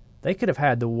 They could have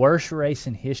had the worst race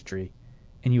in history,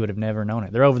 and you would have never known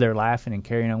it. They're over there laughing and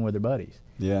carrying on with their buddies.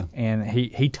 Yeah. And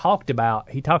he talked about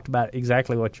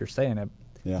exactly what you're saying,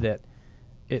 that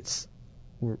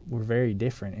we're very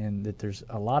different, and that there's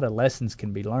a lot of lessons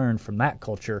can be learned from that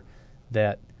culture.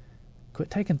 That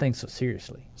quit taking things so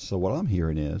seriously. So what I'm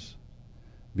hearing is,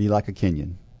 be like a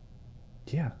Kenyan.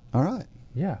 Yeah. All right.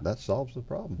 Yeah. That solves the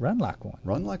problem. Run like one.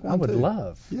 Run like one. I would too.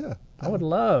 love. Yeah. I would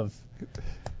love.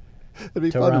 It'd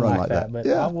be to fun run to run like that, but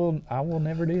yeah. I will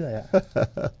never do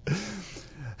that.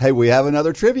 Hey, we have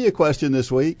another trivia question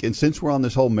this week, and since we're on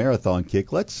this whole marathon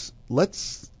kick, let's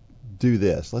do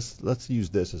this. Let's use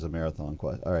this as a marathon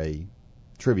question or a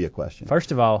trivia question.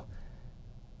 First of all,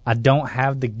 I don't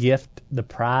have the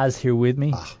prize here with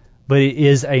me, but it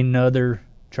is another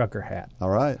trucker hat. All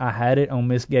right. I had it on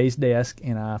Miss Gay's desk,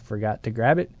 and I forgot to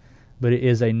grab it, but it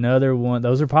is another one.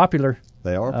 Those are popular.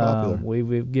 They are popular.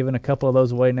 We've given a couple of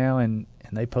those away now, and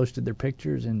they posted their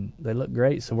pictures, and they look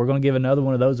great. So we're going to give another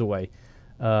one of those away.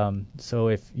 So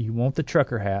if you want the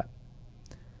trucker hat,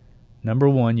 number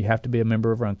 1, you have to be a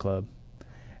member of Run Club.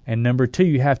 And number 2,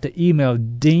 you have to email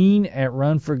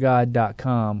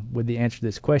dean@runforgod.com with the answer to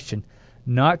this question.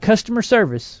 Not customer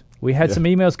service. We had some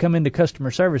emails come into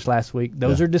customer service last week.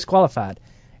 Those are disqualified.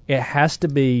 It has to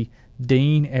be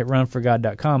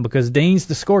dean@runforgod.com because Dean's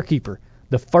the scorekeeper.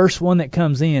 The first one that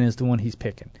comes in is the one he's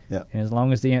picking. Yeah. And as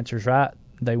long as the answer's right,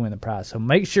 they win the prize. So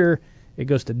make sure it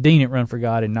goes to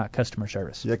Dean@runforgod and not customer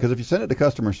service. Yeah, because if you send it to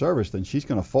customer service, then she's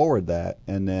going to forward that,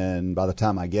 and then by the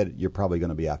time I get it, you're probably going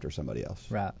to be after somebody else.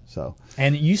 Right. So.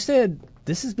 And you said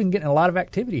this has been getting a lot of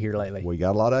activity here lately. We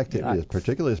got a lot of activity,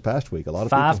 particularly this past week. A lot of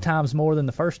 5 people. times more than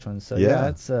the first one. So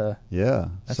that's that's so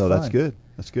fun. that's good.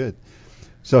 That's good.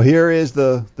 So here is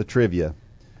the trivia.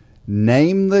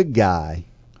 Name the guy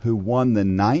who won the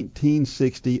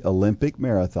 1960 Olympic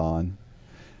marathon,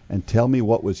 and tell me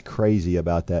what was crazy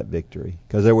about that victory.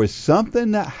 Because there was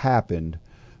something that happened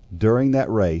during that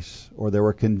race, or there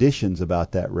were conditions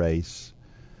about that race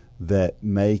that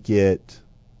make it,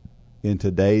 in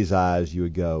today's eyes, you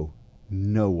would go,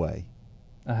 no way.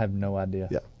 I have no idea.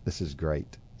 Yeah, this is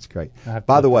great. It's great.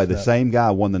 By the way, the same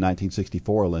guy won the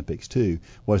 1964 Olympics, too,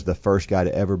 was the first guy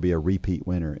to ever be a repeat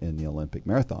winner in the Olympic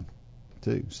marathon,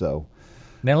 too. So.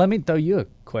 Now let me throw you a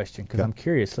question because I'm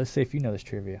curious. Let's see if you know this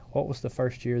trivia. What was the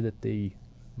first year that the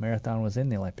marathon was in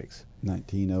the Olympics?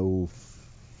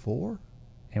 1904.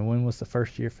 And when was the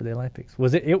first year for the Olympics?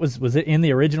 Was it in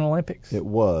the original Olympics? It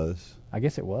was. I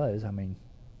guess it was. I mean,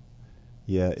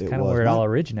 yeah, it's kind of where it all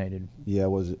originated. Yeah, it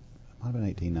might have been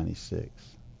 1896.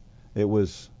 It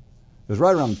was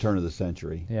right around the turn of the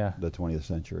century. Yeah. The 20th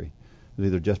century. It was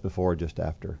either just before or just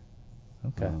after.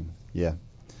 Okay. Yeah.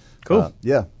 Cool.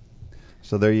 Yeah.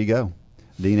 So there you go.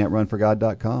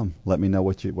 Dean@runforgod.com. Let me know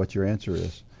what your answer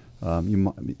is.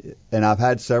 And I've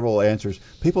had several answers.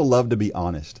 People love to be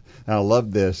honest. And I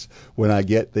love this when I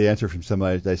get the answer from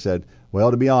somebody. They said, well,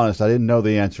 to be honest, I didn't know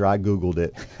the answer. I Googled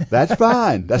it. That's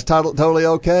fine. That's totally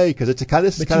okay because it's a kind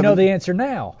of. But you know the answer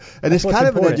now. And it's kind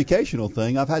of an educational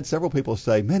thing. I've had several people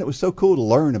say, man, it was so cool to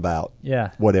learn about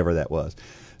whatever that was.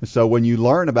 So when you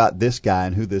learn about this guy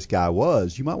and who this guy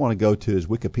was, you might want to go to his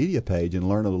Wikipedia page and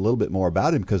learn a little bit more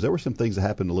about him because there were some things that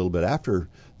happened a little bit after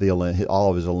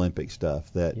all of his Olympic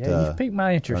stuff. That you've piqued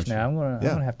my interest now. I'm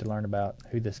gonna have to learn about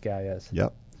who this guy is.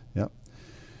 Yep.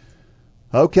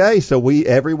 Okay, so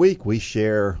every week we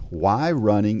share why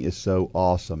running is so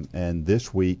awesome, and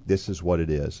this week this is what it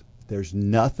is. There's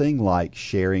nothing like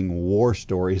sharing war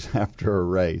stories after a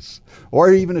race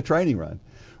or even a training run.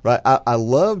 Right, I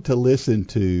love to listen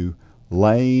to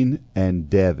Lane and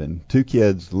Devin, 2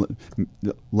 kids.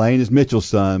 Lane is Mitchell's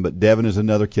son, but Devin is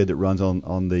another kid that runs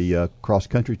on the cross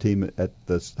country team at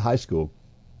the high school.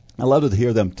 I love to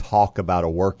hear them talk about a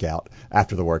workout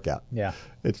after the workout. Yeah,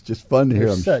 it's just fun to hear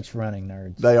them. They're such running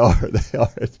nerds. They are.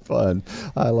 It's fun.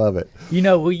 I love it. You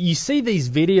know, you see these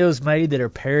videos made that are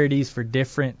parodies for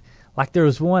different. Like there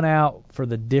was one out for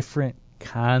the different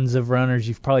kinds of runners.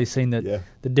 You've probably seen the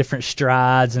different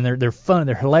strides, and they're fun,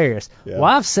 they're hilarious. Yeah. Well,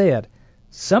 I've said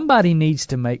somebody needs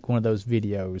to make one of those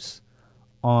videos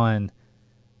on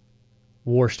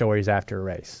war stories after a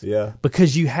race. Yeah.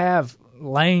 Because you have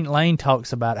Lane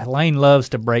talks about it. Lane loves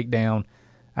to break down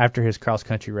after his cross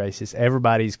country races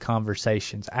everybody's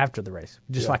conversations after the race,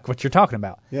 just like what you're talking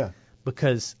about. Yeah.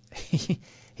 Because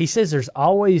he says there's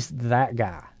always that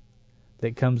guy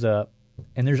that comes up,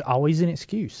 and there's always an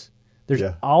excuse.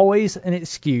 There's always an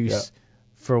excuse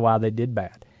for why they did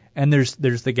bad. And there's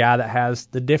the guy that has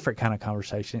the different kind of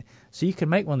conversation. So you can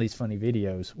make one of these funny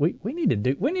videos. We need to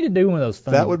do one of those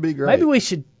funny. That would be great. Maybe we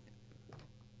should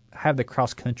have the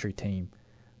cross country team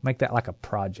Make that like a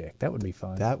project. That would be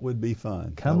fun. That would be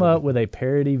fun. Come up with a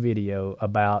parody video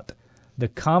about the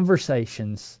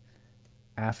conversations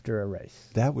after a race.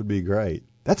 That would be great.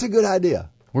 That's a good idea.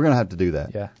 We're going to have to do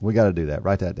that. Yeah. We got to do that.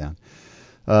 Write that down.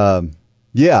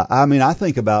 Yeah, I mean, I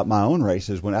think about my own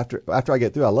races when after I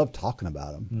get through, I love talking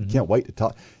about them. Mm-hmm. I can't wait to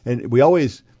talk. And we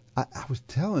always, I was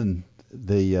telling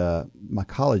my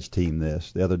college team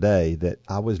this the other day, that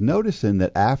I was noticing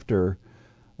that after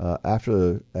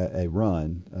a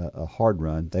run, a hard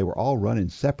run, they were all running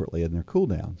separately in their cool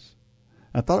downs.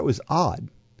 I thought it was odd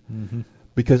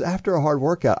because after a hard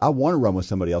workout, I want to run with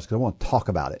somebody else because I want to talk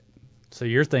about it. So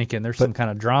you're thinking there's some kind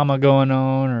of drama going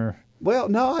on, or? Well,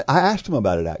 no, I asked them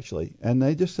about it actually, and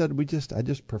they just said I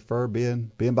just prefer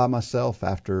being by myself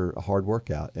after a hard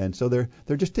workout, and so they're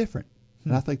just different,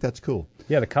 and I think that's cool.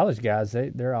 Yeah, the college guys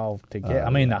they're all together. I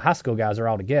mean, the high school guys are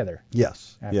all together.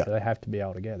 Yes, They have to be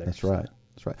all together. That's right.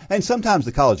 That's right. And sometimes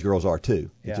the college girls are too.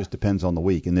 It just depends on the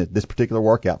week. And this particular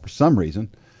workout, for some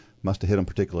reason, must have hit them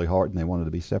particularly hard, and they wanted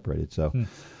to be separated. So,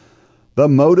 the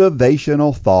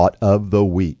motivational thought of the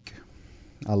week.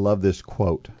 I love this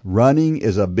quote. Running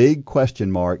is a big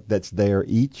question mark that's there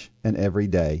each and every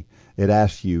day. It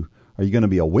asks you, are you going to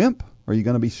be a wimp or are you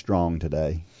going to be strong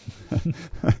today?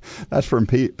 That's from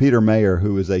Peter Mayer,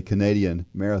 who is a Canadian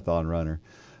marathon runner.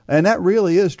 And that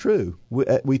really is true.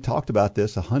 We talked about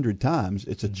this 100 times.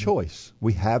 It's a choice.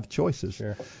 We have choices.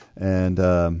 Sure. And,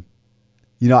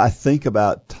 I think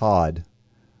about Todd,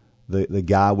 the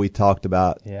guy we talked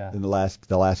about in the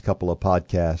last couple of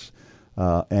podcasts.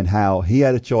 And how he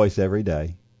had a choice every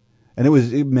day. And it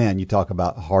was, man, you talk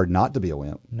about hard not to be a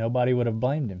wimp. Nobody would have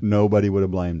blamed him. Nobody would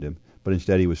have blamed him. But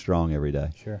instead he was strong every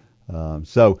day. Sure.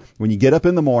 So when you get up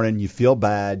in the morning, you feel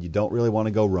bad, you don't really want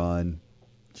to go run,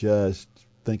 just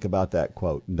think about that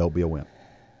quote, and don't be a wimp.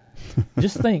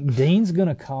 Just think, Dean's going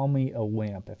to call me a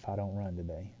wimp if I don't run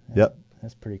today. Yep.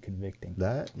 That's pretty convicting.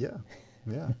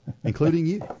 Yeah, including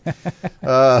you.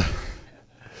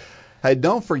 Hey,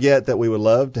 don't forget that we would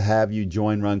love to have you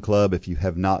join Run Club. If you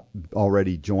have not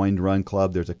already joined Run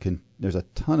Club, there's a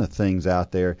ton of things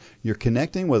out there. You're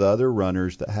connecting with other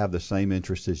runners that have the same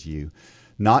interests as you.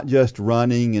 Not just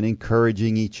running and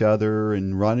encouraging each other,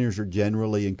 and runners are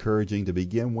generally encouraging to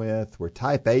begin with. We're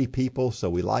type A people, so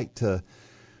we like to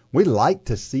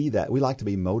see that. We like to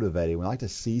be motivated. We like to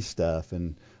see stuff,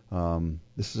 and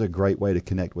this is a great way to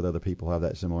connect with other people who have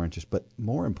that similar interest. But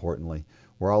more importantly,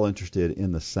 we're all interested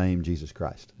in the same Jesus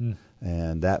Christ,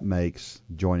 and that makes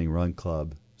joining Run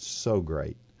Club so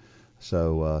great.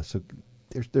 So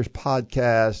there's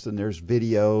podcasts and there's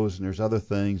videos and there's other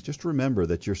things. Just remember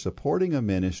that you're supporting a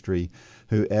ministry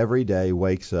who every day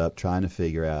wakes up trying to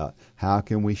figure out how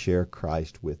can we share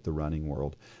Christ with the running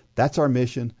world. That's our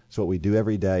mission. It's what we do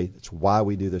every day. That's why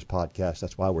we do this podcast.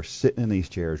 That's why we're sitting in these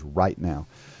chairs right now.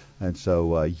 And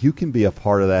so you can be a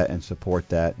part of that and support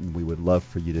that, and we would love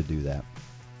for you to do that.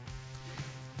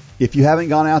 If you haven't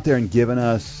gone out there and given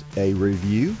us a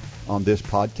review on this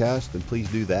podcast, then please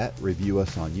do that. Review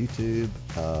us on YouTube.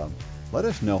 Let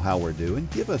us know how we're doing.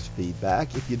 Give us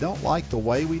feedback. If you don't like the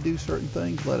way we do certain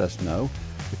things, let us know.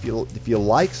 If you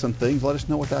like some things, let us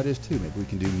know what that is too. Maybe we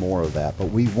can do more of that. But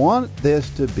we want this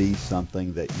to be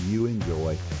something that you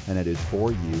enjoy and it is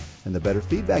for you. And the better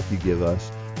feedback you give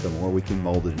us, the more we can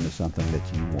mold it into something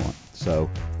that you want. So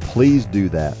please do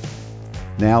that.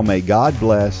 Now may God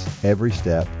bless every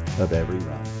step of every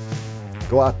run.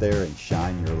 Go out there and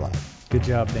shine your light. Good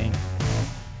job, Dean.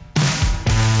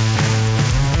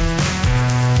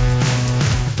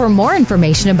 For more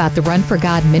information about the Run for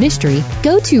God ministry,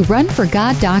 go to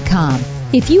runforgod.com.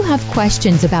 If you have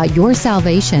questions about your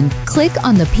salvation, click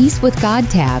on the Peace with God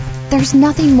tab. There's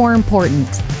nothing more important.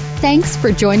 Thanks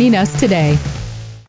for joining us today.